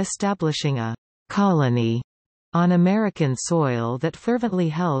 Michigan, establishing a «colony» on American soil that fervently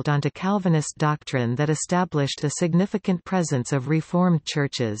held onto Calvinist doctrine that established a significant presence of Reformed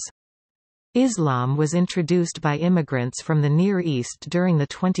churches. Islam was introduced by immigrants from the Near East during the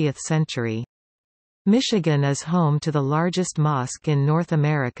 20th century. Michigan is home to the largest mosque in North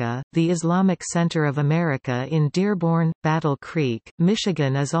America, the Islamic Center of America in Dearborn, Battle Creek.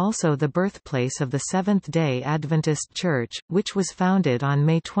 Michigan is also the birthplace of the Seventh-day Adventist Church, which was founded on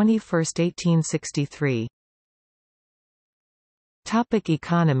May 21, 1863. Topic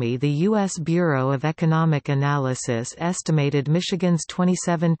economy. The U.S. Bureau of Economic Analysis estimated Michigan's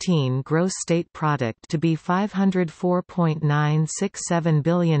 2017 gross state product to be $504.967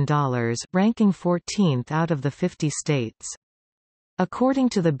 billion, ranking 14th out of the 50 states. According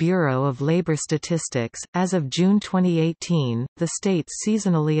to the Bureau of Labor Statistics, as of June 2018, the state's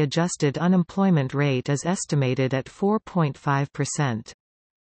seasonally adjusted unemployment rate is estimated at 4.5%.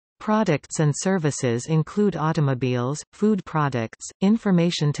 Products and services include automobiles, food products,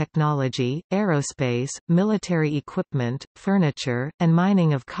 information technology, aerospace, military equipment, furniture, and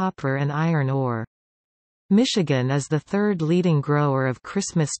mining of copper and iron ore. Michigan is the third leading grower of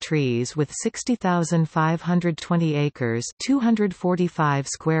Christmas trees with 60,520 acres (245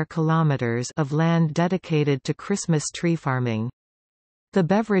 square kilometers) of land dedicated to Christmas tree farming. The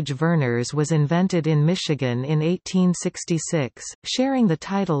beverage Vernors was invented in Michigan in 1866, sharing the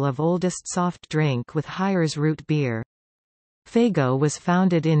title of oldest soft drink with Hires Root Beer. Faygo was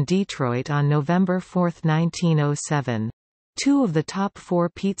founded in Detroit on November 4, 1907. Two of the top four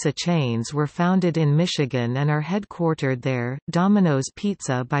pizza chains were founded in Michigan and are headquartered there, Domino's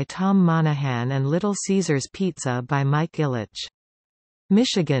Pizza by Tom Monahan and Little Caesars Pizza by Mike Ilitch.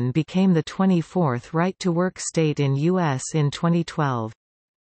 Michigan became the 24th right-to-work state in U.S. in 2012.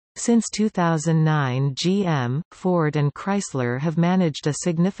 Since 2009, GM, Ford and Chrysler have managed a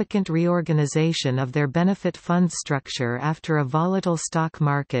significant reorganization of their benefit fund structure after a volatile stock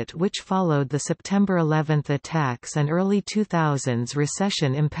market which followed the September 11 attacks and early 2000s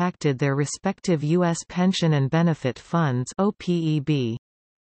recession impacted their respective U.S. pension and benefit funds (OPEB).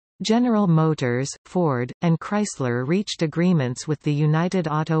 General Motors, Ford, and Chrysler reached agreements with the United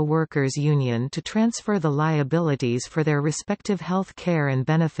Auto Workers Union to transfer the liabilities for their respective health care and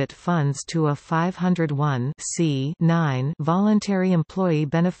benefit funds to a 501(c)(9) Voluntary Employee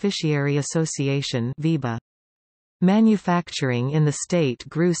Beneficiary Association (VEBA). Manufacturing in the state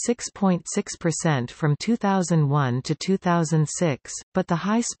grew 6.6% from 2001 to 2006, but the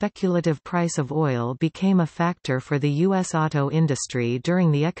high speculative price of oil became a factor for the U.S. auto industry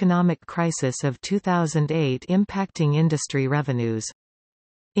during the economic crisis of 2008, impacting industry revenues.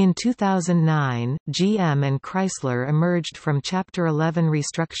 In 2009, GM and Chrysler emerged from Chapter 11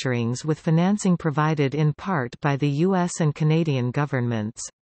 restructurings with financing provided in part by the U.S. and Canadian governments.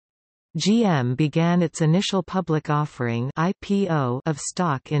 GM began its initial public offering (IPO) of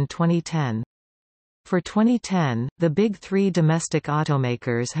stock in 2010. For 2010, the big three domestic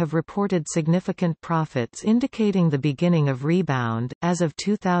automakers have reported significant profits indicating the beginning of rebound. As of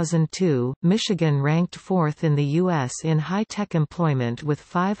 2002, Michigan ranked fourth in the U.S. in high-tech employment with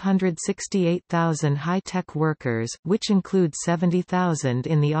 568,000 high-tech workers, which include 70,000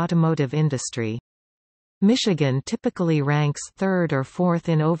 in the automotive industry. Michigan typically ranks third or fourth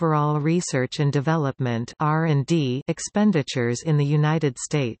in overall research and development (R&D) expenditures in the United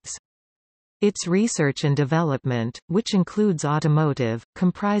States. Its research and development, which includes automotive,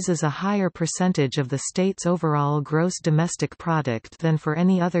 comprises a higher percentage of the state's overall gross domestic product than for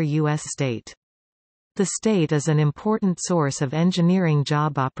any other U.S. state. The state is an important source of engineering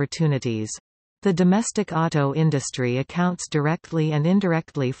job opportunities. The domestic auto industry accounts directly and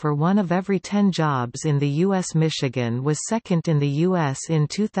indirectly for 1 of every 10 jobs in the U.S. Michigan was second in the U.S. in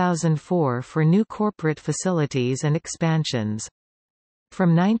 2004 for new corporate facilities and expansions.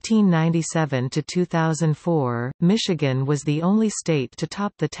 From 1997 to 2004, Michigan was the only state to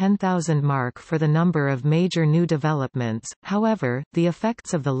top the 10,000 mark for the number of major new developments. However, the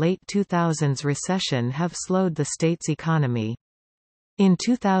effects of the late 2000s recession have slowed the state's economy. In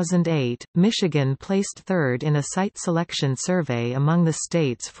 2008, Michigan placed third in a site selection survey among the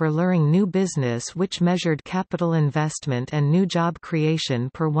states for luring new business, which measured capital investment and new job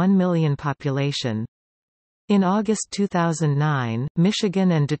creation per 1 million population. In August 2009,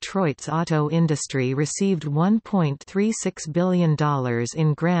 Michigan and Detroit's auto industry received $1.36 billion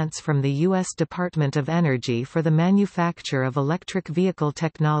in grants from the U.S. Department of Energy for the manufacture of electric vehicle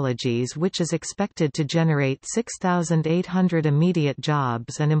technologies, which is expected to generate 6,800 immediate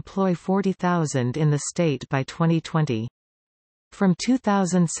jobs and employ 40,000 in the state by 2020. From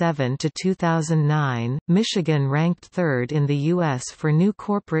 2007 to 2009, Michigan ranked third in the U.S. for new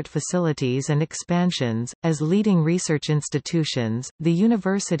corporate facilities and expansions. As leading research institutions, the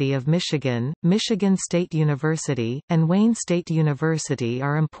University of Michigan, Michigan State University, and Wayne State University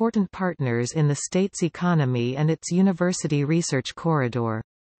are important partners in the state's economy and its university research corridor.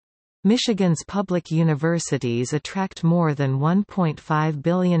 Michigan's public universities attract more than $1.5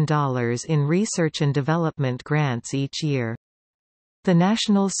 billion in research and development grants each year. The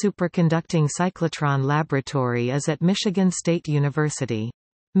National Superconducting Cyclotron Laboratory is at Michigan State University.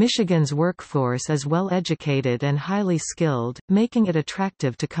 Michigan's workforce is well educated and highly skilled, making it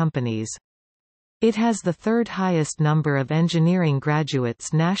attractive to companies. It has the third highest number of engineering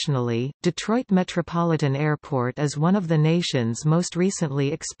graduates nationally. Detroit Metropolitan Airport is one of the nation's most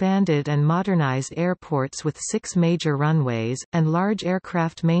recently expanded and modernized airports with 6 major runways, and large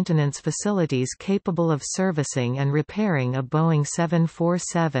aircraft maintenance facilities capable of servicing and repairing a Boeing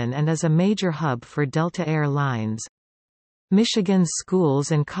 747, and is a major hub for Delta Air Lines. Michigan's schools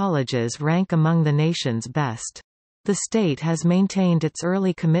and colleges rank among the nation's best. The state has maintained its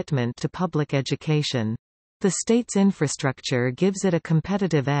early commitment to public education. The state's infrastructure gives it a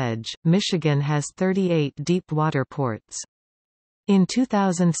competitive edge. Michigan has 38 deep water ports. In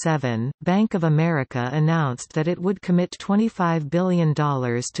 2007, Bank of America announced that it would commit $25 billion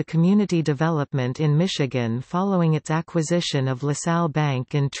to community development in Michigan following its acquisition of LaSalle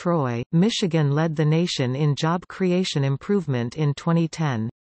Bank in Troy. Michigan led the nation in job creation improvement in 2010.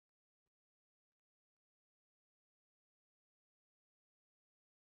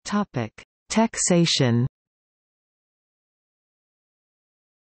 Taxation.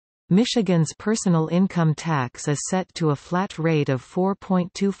 Michigan's personal income tax is set to a flat rate of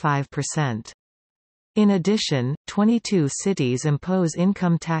 4.25%. In addition, 22 cities impose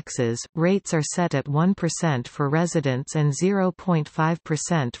income taxes. Rates are set at 1% for residents and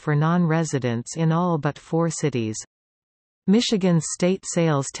 0.5% for non-residents in all but 4 cities. Michigan's state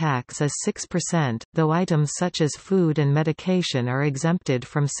sales tax is 6%, though items such as food and medication are exempted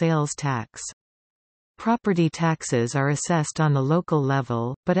from sales tax. Property taxes are assessed on the local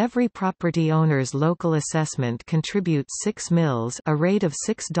level, but every property owner's local assessment contributes 6 mills, a rate of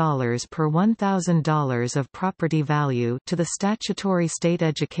 $6 per $1,000 of property value, to the statutory state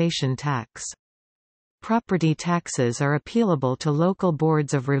education tax. Property taxes are appealable to local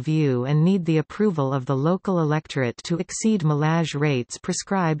boards of review and need the approval of the local electorate to exceed millage rates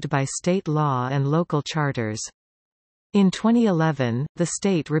prescribed by state law and local charters. In 2011, the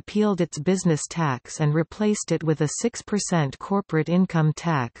state repealed its business tax and replaced it with a 6% corporate income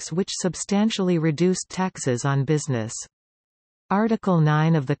tax, which substantially reduced taxes on business. Article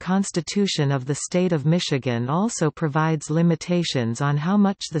 9 of the Constitution of the State of Michigan also provides limitations on how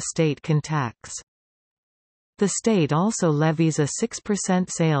much the state can tax. The state also levies a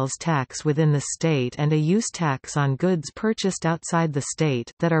 6% sales tax within the state and a use tax on goods purchased outside the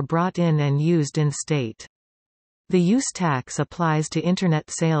state, that are brought in and used in state. The use tax applies to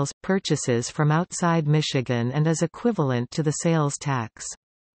Internet sales purchases from outside Michigan and is equivalent to the sales tax.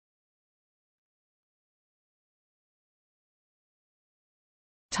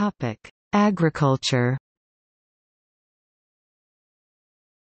 Agriculture.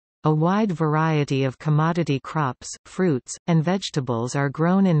 A wide variety of commodity crops, fruits, and vegetables are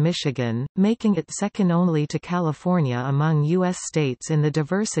grown in Michigan, making it second only to California among U.S. states in the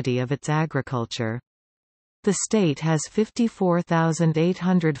diversity of its agriculture. The state has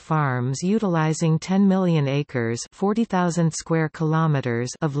 54,800 farms utilizing 10 million acres (40,000 square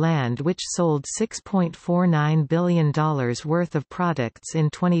kilometers) of land, which sold $6.49 billion worth of products in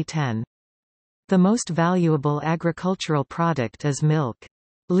 2010. The most valuable agricultural product is milk.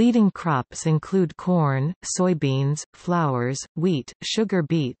 Leading crops include corn, soybeans, flowers, wheat, sugar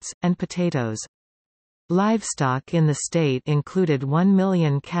beets, and potatoes. Livestock in the state included 1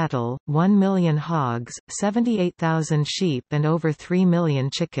 million cattle, 1 million hogs, 78,000 sheep and over 3 million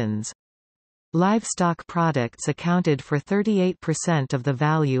chickens. Livestock products accounted for 38% of the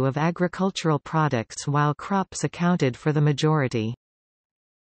value of agricultural products, while crops accounted for the majority.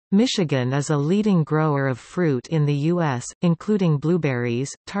 Michigan is a leading grower of fruit in the U.S., including blueberries,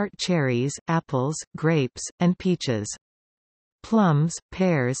 tart cherries, apples, grapes, and peaches. Plums,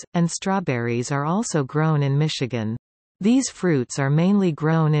 pears, and strawberries are also grown in Michigan. These fruits are mainly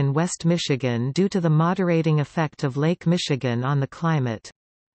grown in West Michigan due to the moderating effect of Lake Michigan on the climate.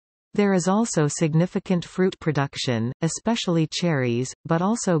 There is also significant fruit production, especially cherries, but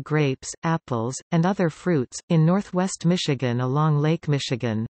also grapes, apples, and other fruits, in northwest Michigan along Lake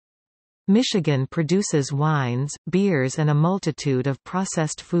Michigan. Michigan produces wines, beers and a multitude of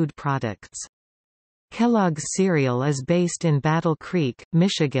processed food products. Kellogg's cereal is based in Battle Creek,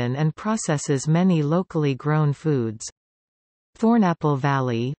 Michigan and processes many locally grown foods. Thornapple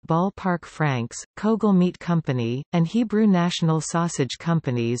Valley, Ballpark Franks, Kogel Meat Company, and Hebrew National Sausage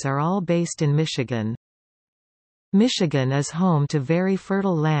Companies are all based in Michigan. Michigan is home to very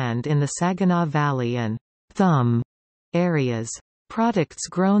fertile land in the Saginaw Valley and Thumb areas. Products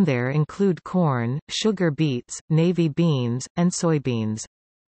grown there include corn, sugar beets, navy beans, and soybeans.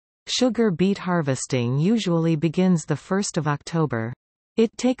 Sugar beet harvesting usually begins the 1st of October.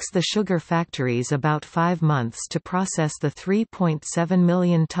 It takes the sugar factories about 5 months to process the 3.7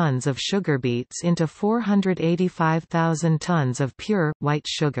 million tons of sugar beets into 485,000 tons of pure, white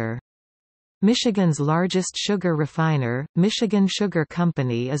sugar. Michigan's largest sugar refiner, Michigan Sugar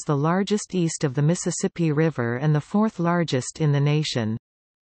Company, is the largest east of the Mississippi River and the 4th largest in the nation.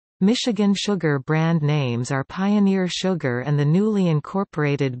 Michigan sugar brand names are Pioneer Sugar and the newly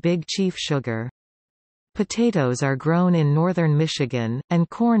incorporated Big Chief Sugar. Potatoes are grown in northern Michigan, and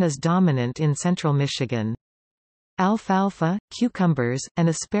corn is dominant in central Michigan. Alfalfa, cucumbers, and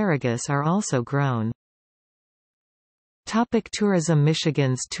asparagus are also grown. Tourism.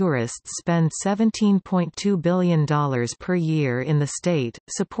 Michigan's tourists spend $17.2 billion per year in the state,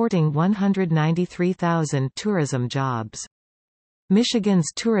 supporting 193,000 tourism jobs.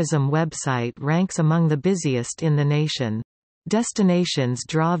 Michigan's tourism website ranks among the busiest in the nation. Destinations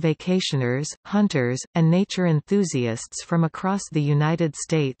draw vacationers, hunters, and nature enthusiasts from across the United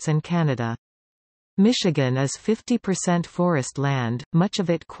States and Canada. Michigan is 50% forest land, much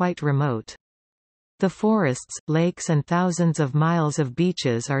of it quite remote. The forests, lakes and thousands of miles of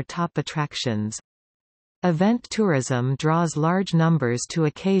beaches are top attractions. Event tourism draws large numbers to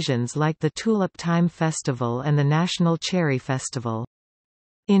occasions like the Tulip Time Festival and the National Cherry Festival.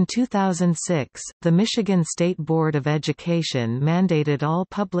 In 2006, the Michigan State Board of Education mandated all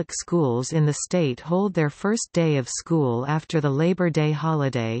public schools in the state hold their first day of school after the Labor Day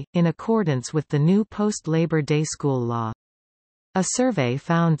holiday, in accordance with the new post-Labor Day school law. A survey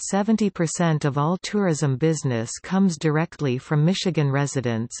found 70% of all tourism business comes directly from Michigan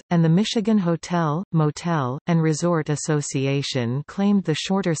residents, and the Michigan Hotel, Motel, and Resort Association claimed the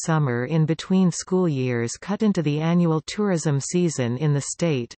shorter summer in between school years cut into the annual tourism season in the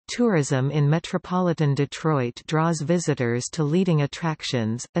state. Tourism in metropolitan Detroit draws visitors to leading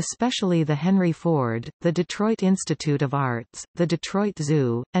attractions, especially the Henry Ford, the Detroit Institute of Arts, the Detroit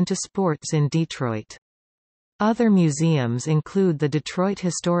Zoo, and to sports in Detroit. Other museums include the Detroit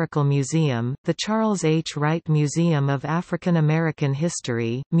Historical Museum, the Charles H. Wright Museum of African American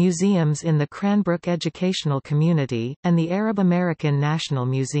History, museums in the Cranbrook Educational Community, and the Arab American National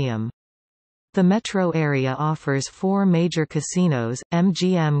Museum. The metro area offers 4 major casinos,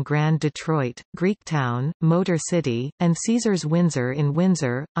 MGM Grand Detroit, Greektown, Motor City, and Caesars Windsor in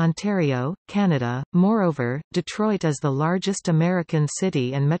Windsor, Ontario, Canada. Moreover, Detroit is the largest American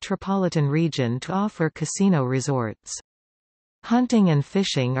city and metropolitan region to offer casino resorts. Hunting and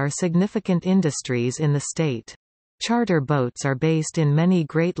fishing are significant industries in the state. Charter boats are based in many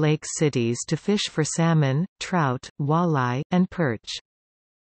Great Lakes cities to fish for salmon, trout, walleye, and perch.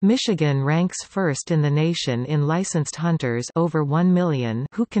 Michigan ranks first in the nation in licensed hunters, over 1 million,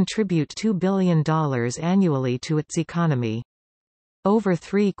 who contribute $2 billion annually to its economy. Over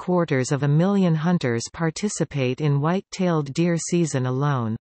 750,000 hunters participate in white-tailed deer season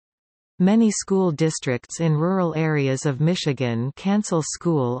alone. Many school districts in rural areas of Michigan cancel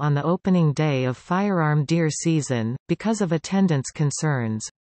school on the opening day of firearm deer season, because of attendance concerns.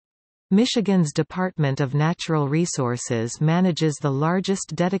 Michigan's Department of Natural Resources manages the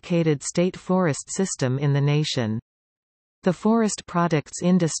largest dedicated state forest system in the nation. The forest products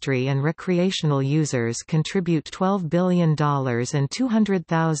industry and recreational users contribute $12 billion and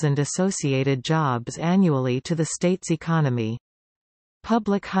 200,000 associated jobs annually to the state's economy.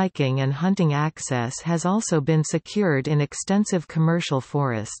 Public hiking and hunting access has also been secured in extensive commercial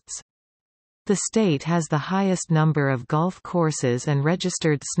forests. The state has the highest number of golf courses and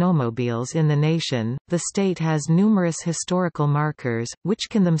registered snowmobiles in the nation. The state has numerous historical markers, which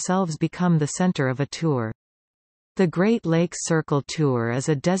can themselves become the center of a tour. The Great Lakes Circle Tour is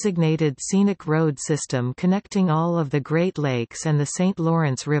a designated scenic road system connecting all of the Great Lakes and the St.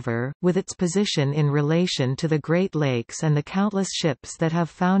 Lawrence River, with its position in relation to the Great Lakes and the countless ships that have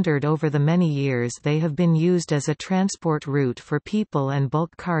foundered over the many years they have been used as a transport route for people and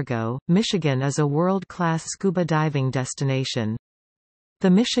bulk cargo. Michigan is a world-class scuba diving destination. The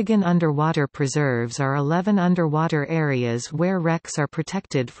Michigan Underwater Preserves are 11 underwater areas where wrecks are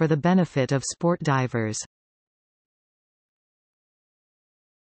protected for the benefit of sport divers.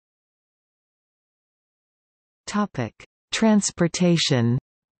 Transportation.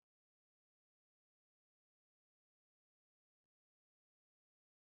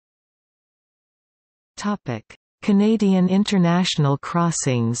 Canadian international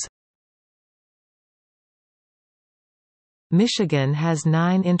crossings. Michigan has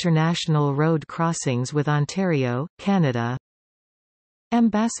 9 international road crossings with Ontario, Canada.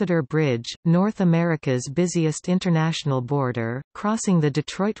 Ambassador Bridge, North America's busiest international border, crossing the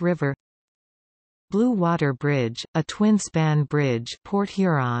Detroit River. Blue Water Bridge, a twin-span bridge, Port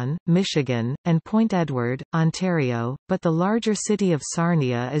Huron, Michigan, and Point Edward, Ontario, but the larger city of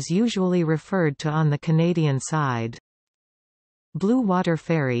Sarnia is usually referred to on the Canadian side. Blue Water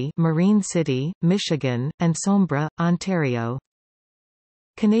Ferry, Marine City, Michigan, and Sombra, Ontario.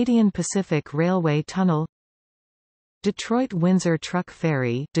 Canadian Pacific Railway Tunnel. Detroit-Windsor Truck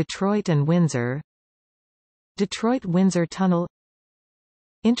Ferry, Detroit and Windsor. Detroit-Windsor Tunnel.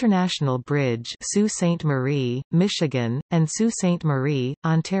 International Bridge, Sault Ste. Marie, Michigan, and Sault Ste. Marie,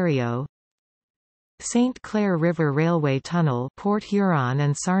 Ontario. St. Clair River Railway Tunnel, Port Huron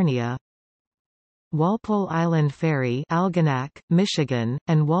and Sarnia. Walpole Island Ferry, Algonac, Michigan,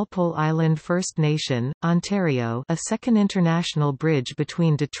 and Walpole Island First Nation, Ontario. A second international bridge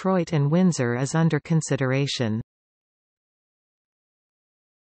between Detroit and Windsor is under consideration.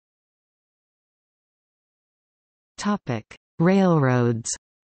 Topic: Railroads.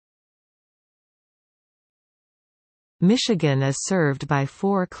 Michigan is served by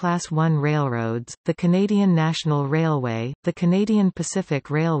 4 Class I railroads, the Canadian National Railway, the Canadian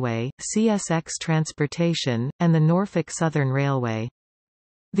Pacific Railway, CSX Transportation, and the Norfolk Southern Railway.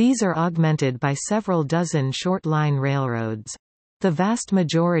 These are augmented by several dozen short-line railroads. The vast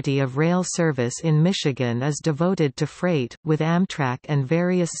majority of rail service in Michigan is devoted to freight, with Amtrak and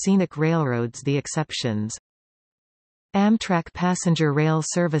various scenic railroads the exceptions. Amtrak passenger rail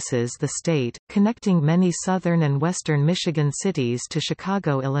services the state, connecting many southern and western Michigan cities to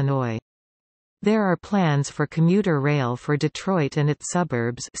Chicago, Illinois. There are plans for commuter rail for Detroit and its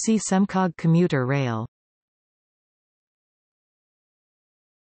suburbs. See SEMCOG commuter rail.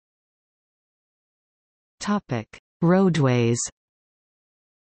 Roadways.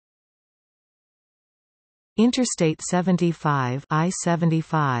 Interstate 75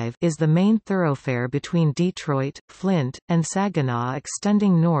 I-75 is the main thoroughfare between Detroit, Flint, and Saginaw,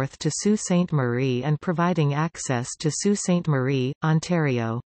 extending north to Sault Ste. Marie and providing access to Sault Ste. Marie,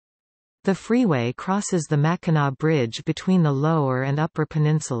 Ontario. The freeway crosses the Mackinac Bridge between the Lower and Upper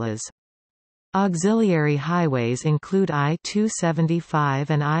Peninsulas. Auxiliary highways include I-275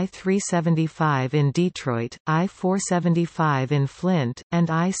 and I-375 in Detroit, I-475 in Flint,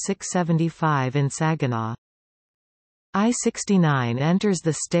 and I-675 in Saginaw. I-69 enters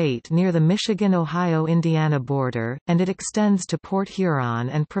the state near the Michigan-Ohio-Indiana border, and it extends to Port Huron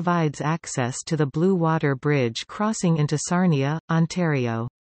and provides access to the Blue Water Bridge crossing into Sarnia, Ontario.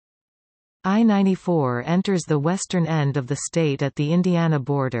 I-94 enters the western end of the state at the Indiana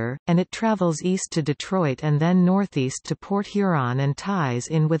border, and it travels east to Detroit and then northeast to Port Huron and ties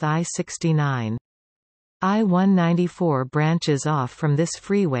in with I-69. I-194 branches off from this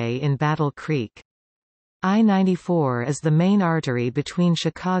freeway in Battle Creek. I-94 is the main artery between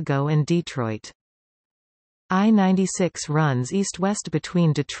Chicago and Detroit. I-96 runs east-west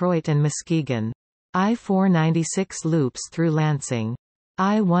between Detroit and Muskegon. I-496 loops through Lansing.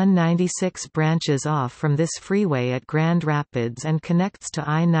 I-196 branches off from this freeway at Grand Rapids and connects to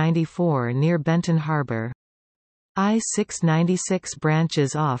I-94 near Benton Harbor. I-696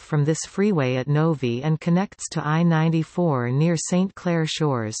 branches off from this freeway at Novi and connects to I-94 near St. Clair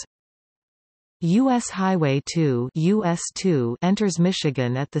Shores. U.S. Highway 2 US2 enters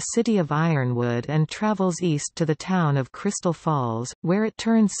Michigan at the city of Ironwood and travels east to the town of Crystal Falls, where it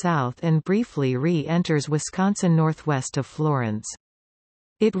turns south and briefly re-enters Wisconsin northwest of Florence.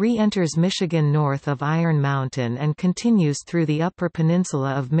 It re-enters Michigan north of Iron Mountain and continues through the Upper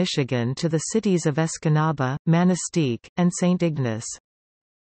Peninsula of Michigan to the cities of Escanaba, Manistee, and St. Ignace.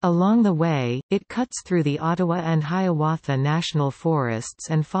 Along the way, it cuts through the Ottawa and Hiawatha National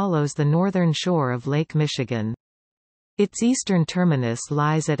Forests and follows the northern shore of Lake Michigan. Its eastern terminus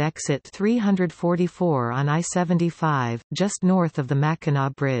lies at exit 344 on I-75, just north of the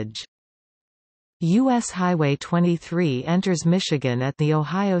Mackinac Bridge. U.S. Highway 23 enters Michigan at the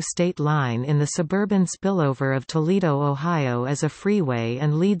Ohio state line in the suburban spillover of Toledo, Ohio as a freeway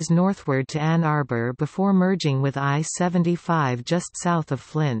and leads northward to Ann Arbor before merging with I-75 just south of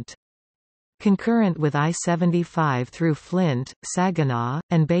Flint. Concurrent with I-75 through Flint, Saginaw,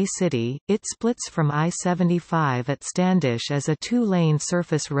 and Bay City, it splits from I-75 at Standish as a two-lane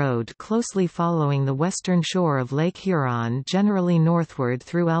surface road closely following the western shore of Lake Huron, generally northward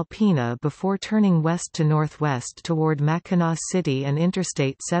through Alpena before turning west to northwest toward Mackinac City and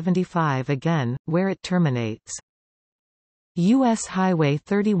Interstate 75 again, where it terminates. U.S. Highway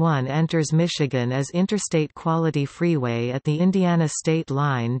 31 enters Michigan as Interstate Quality Freeway at the Indiana state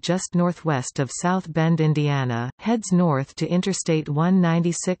line just northwest of South Bend, Indiana, heads north to Interstate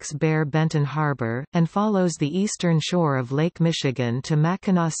 196 Bear-Benton Harbor, and follows the eastern shore of Lake Michigan to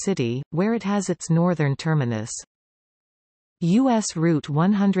Mackinac City, where it has its northern terminus. U.S. Route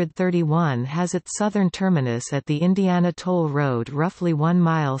 131 has its southern terminus at the Indiana Toll Road roughly 1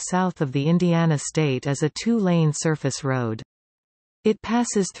 mile south of the Indiana state as a two-lane surface road. It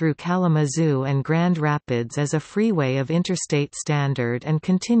passes through Kalamazoo and Grand Rapids as a freeway of interstate standard and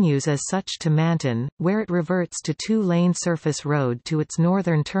continues as such to Manton, where it reverts to two-lane surface road to its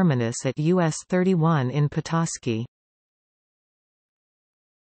northern terminus at US 31 in Petoskey.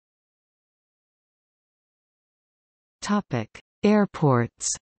 Airports.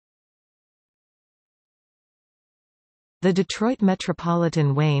 The Detroit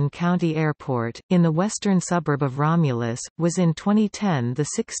Metropolitan Wayne County Airport, in the western suburb of Romulus, was in 2010 the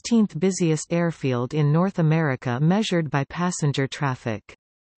 16th busiest airfield in North America measured by passenger traffic.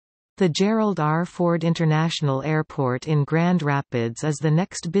 The Gerald R. Ford International Airport in Grand Rapids is the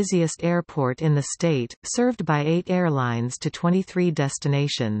next busiest airport in the state, served by 8 airlines to 23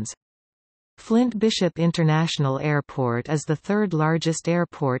 destinations. Flint Bishop International Airport is the third largest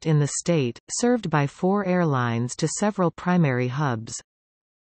airport in the state, served by 4 airlines to several primary hubs.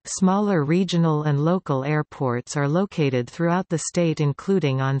 Smaller regional and local airports are located throughout the state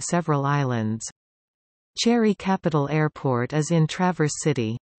including on several islands. Cherry Capital Airport is in Traverse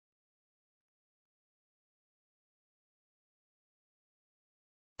City.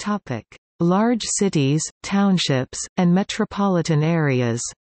 Large cities, townships, and metropolitan areas.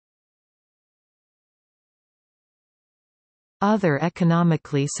 Other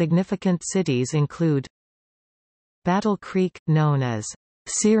economically significant cities include Battle Creek, known as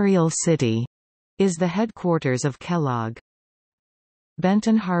Cereal City, is the headquarters of Kellogg.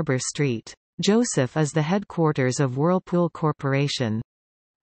 Benton Harbor St. Joseph is the headquarters of Whirlpool Corporation.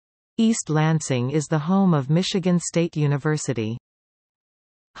 East Lansing is the home of Michigan State University.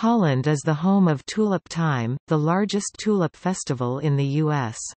 Holland is the home of Tulip Time, the largest tulip festival in the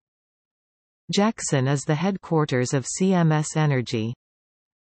U.S. Jackson is the headquarters of CMS Energy.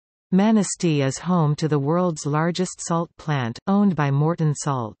 Manistee is home to the world's largest salt plant, owned by Morton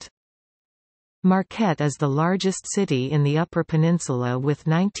Salt. Marquette is the largest city in the Upper Peninsula with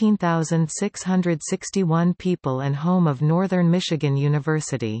 19,661 people and home of Northern Michigan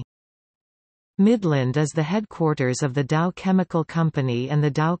University. Midland is the headquarters of the Dow Chemical Company and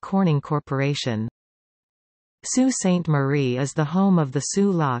the Dow Corning Corporation. Sault Ste. Marie is the home of the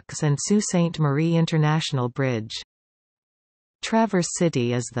Soo Locks and Sault Ste. Marie International Bridge. Traverse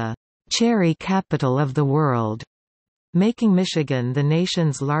City is the cherry capital of the world, making Michigan the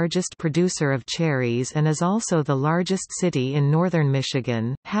nation's largest producer of cherries and is also the largest city in northern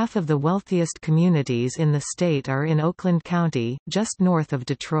Michigan. Half of the wealthiest communities in the state are in Oakland County, just north of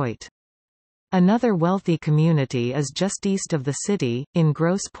Detroit. Another wealthy community is just east of the city, in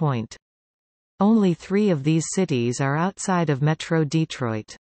Grosse Pointe. Only 3 of these cities are outside of Metro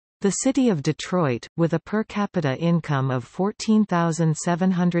Detroit. The city of Detroit, with a per capita income of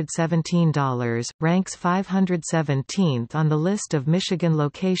 $14,717, ranks 517th on the list of Michigan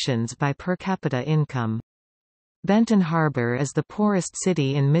locations by per capita income. Benton Harbor is the poorest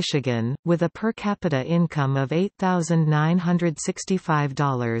city in Michigan, with a per capita income of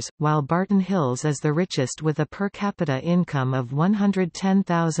 $8,965, while Barton Hills is the richest with a per capita income of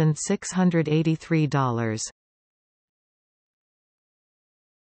 $110,683.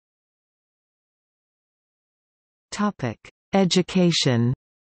 Education.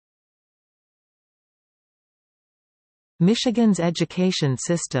 Michigan's education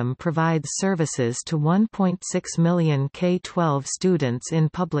system provides services to 1.6 million K-12 students in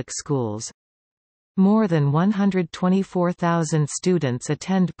public schools. More than 124,000 students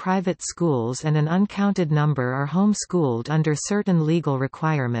attend private schools and an uncounted number are homeschooled under certain legal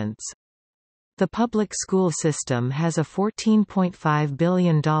requirements. The public school system has a $14.5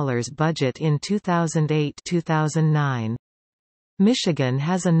 billion budget in 2008-2009. Michigan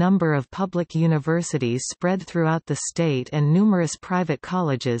has a number of public universities spread throughout the state and numerous private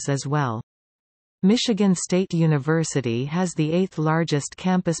colleges as well. Michigan State University has the 8th largest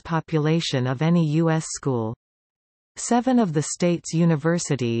campus population of any U.S. school. 7 of the state's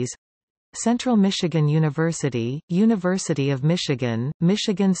universities, Central Michigan University, University of Michigan,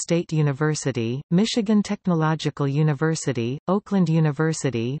 Michigan State University, Michigan Technological University, Oakland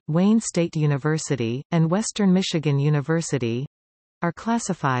University, Wayne State University, and Western Michigan University, are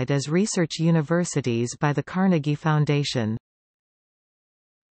classified as research universities by the Carnegie Foundation.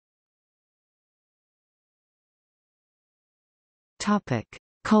 Topic: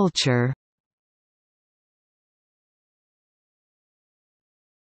 Culture.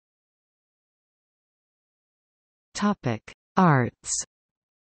 Topic: Arts.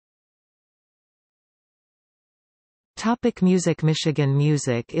 Topic: music. Michigan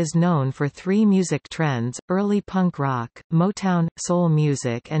music is known for 3 music trends: early punk rock, Motown, soul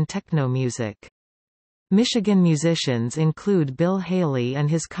music and techno music. Michigan musicians include Bill Haley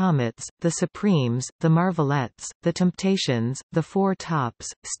and his Comets, The Supremes, The Marvelettes, The Temptations, The Four Tops,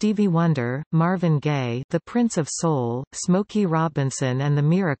 Stevie Wonder, Marvin Gaye, The Prince of Soul, Smokey Robinson and the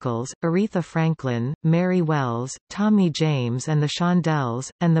Miracles, Aretha Franklin, Mary Wells, Tommy James and the Shondells,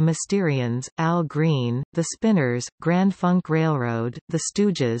 and the Mysterians, Al Green, The Spinners, Grand Funk Railroad, The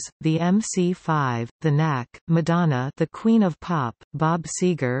Stooges, The MC5, The Knack, Madonna, The Queen of Pop, Bob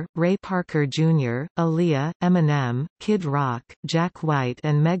Seger, Ray Parker Jr., Aaliyah, Eminem, Kid Rock, Jack White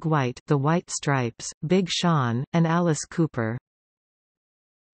and Meg White, The White Stripes, Big Sean, and Alice Cooper.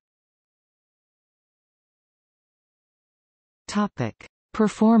 Topic: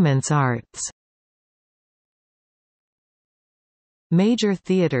 Performance arts. Major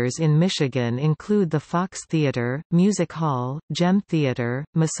theaters in Michigan include the Fox Theater, Music Hall, Gem Theater,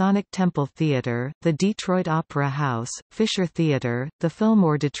 Masonic Temple Theater, the Detroit Opera House, Fisher Theater, the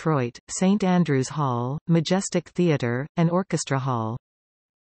Fillmore Detroit, St. Andrews Hall, Majestic Theater, and Orchestra Hall.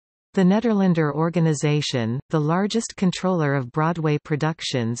 The Nederlander Organization, the largest controller of Broadway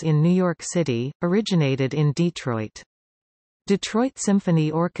productions in New York City, originated in Detroit. Detroit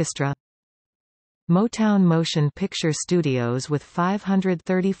Symphony Orchestra, Motown Motion Picture Studios with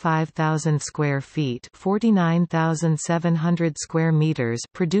 535,000 square feet (49,700 square meters)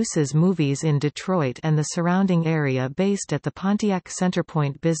 produces movies in Detroit and the surrounding area based at the Pontiac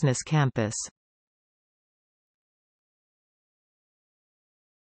Centerpoint Business Campus.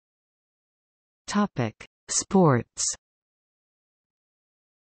 Sports.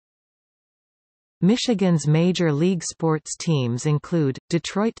 Michigan's major league sports teams include,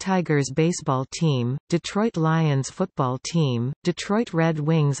 Detroit Tigers baseball team, Detroit Lions football team, Detroit Red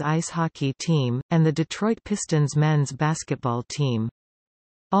Wings ice hockey team, and the Detroit Pistons men's basketball team.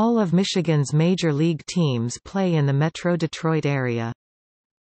 All of Michigan's major league teams play in the Metro Detroit area.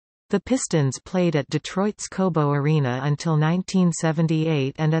 The Pistons played at Detroit's Cobo Arena until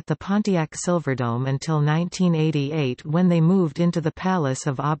 1978 and at the Pontiac Silverdome until 1988 when they moved into the Palace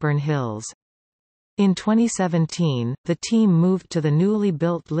of Auburn Hills. In 2017, the team moved to the newly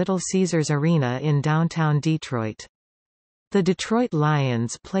built Little Caesars Arena in downtown Detroit. The Detroit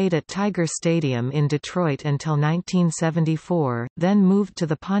Lions played at Tiger Stadium in Detroit until 1974, then moved to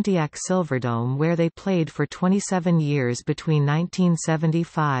the Pontiac Silverdome where they played for 27 years between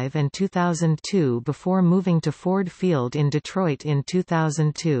 1975 and 2002 before moving to Ford Field in Detroit in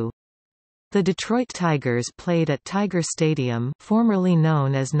 2002. The Detroit Tigers played at Tiger Stadium, formerly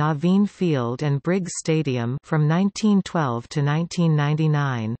known as Naveen Field, and Briggs Stadium from 1912 to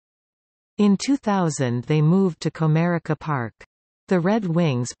 1999. In 2000 they moved to Comerica Park. The Red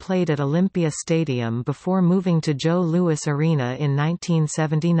Wings played at Olympia Stadium before moving to Joe Louis Arena in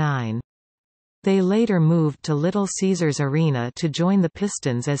 1979. They later moved to Little Caesars Arena to join the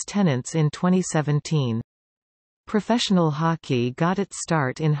Pistons as tenants in 2017. Professional hockey got its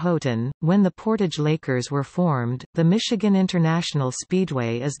start in Houghton, when the Portage Lakers were formed. The Michigan International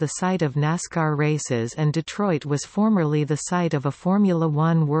Speedway is the site of NASCAR races, and Detroit was formerly the site of a Formula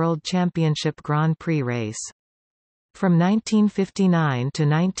One World Championship Grand Prix race. From 1959 to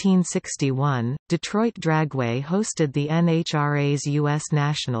 1961, Detroit Dragway hosted the NHRA's U.S.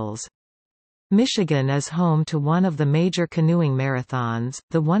 Nationals. Michigan is home to one of the major canoeing marathons,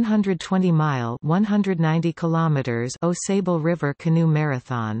 the 120-mile (190 kilometers) Osable River Canoe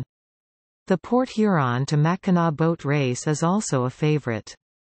Marathon. The Port Huron to Mackinac boat race is also a favorite.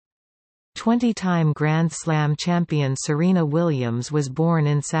 20-time Grand Slam champion Serena Williams was born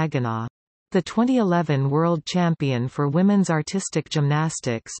in Saginaw. The 2011 world champion for women's artistic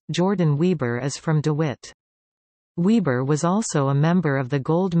gymnastics, Jordan Weber, is from DeWitt. Weber was also a member of the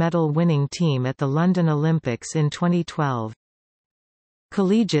gold medal winning team at the London Olympics in 2012.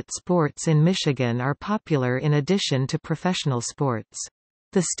 Collegiate sports in Michigan are popular in addition to professional sports.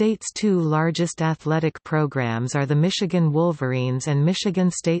 The state's two largest athletic programs are the Michigan Wolverines and Michigan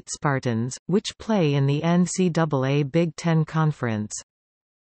State Spartans, which play in the NCAA Big Ten Conference.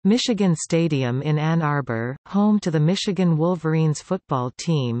 Michigan Stadium in Ann Arbor, home to the Michigan Wolverines football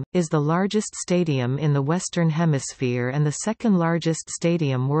team, is the largest stadium in the Western Hemisphere and the second largest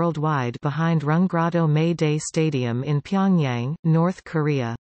stadium worldwide behind Runggrado May Day Stadium in Pyongyang, North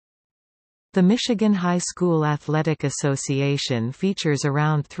Korea. The Michigan High School Athletic Association features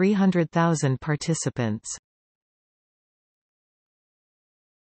around 300,000 participants.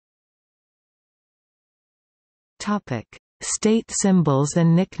 State symbols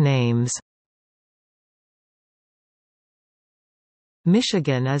and nicknames.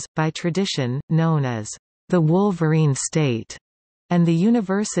 Michigan is, by tradition, known as the Wolverine State, and the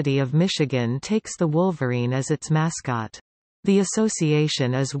University of Michigan takes the Wolverine as its mascot. The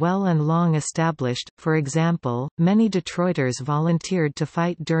association is well and long established. For example, many Detroiters volunteered to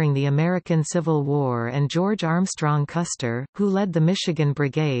fight during the American Civil War, and George Armstrong Custer, who led the Michigan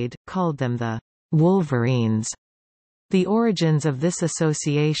Brigade, called them the Wolverines. The origins of this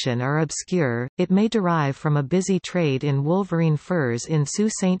association are obscure. It may derive from a busy trade in wolverine furs in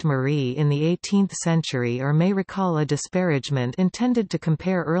Sault Ste. Marie in the 18th century, or may recall a disparagement intended to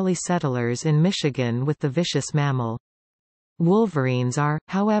compare early settlers in Michigan with the vicious mammal. Wolverines are,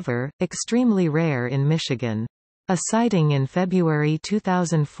 however, extremely rare in Michigan. A sighting in February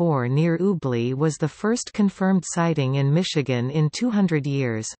 2004 near Ubli was the first confirmed sighting in Michigan in 200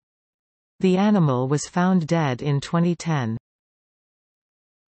 years. The animal was found dead in 2010.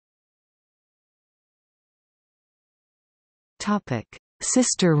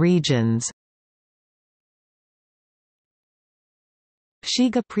 Sister regions.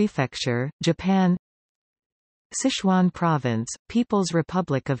 Shiga Prefecture, Japan. Sichuan Province, People's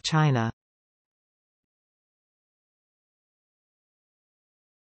Republic of China.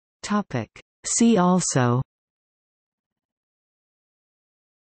 See also: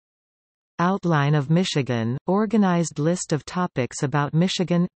 Outline of Michigan, organized list of topics about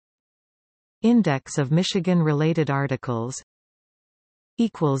Michigan. Index of Michigan-related articles.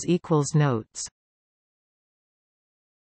 Notes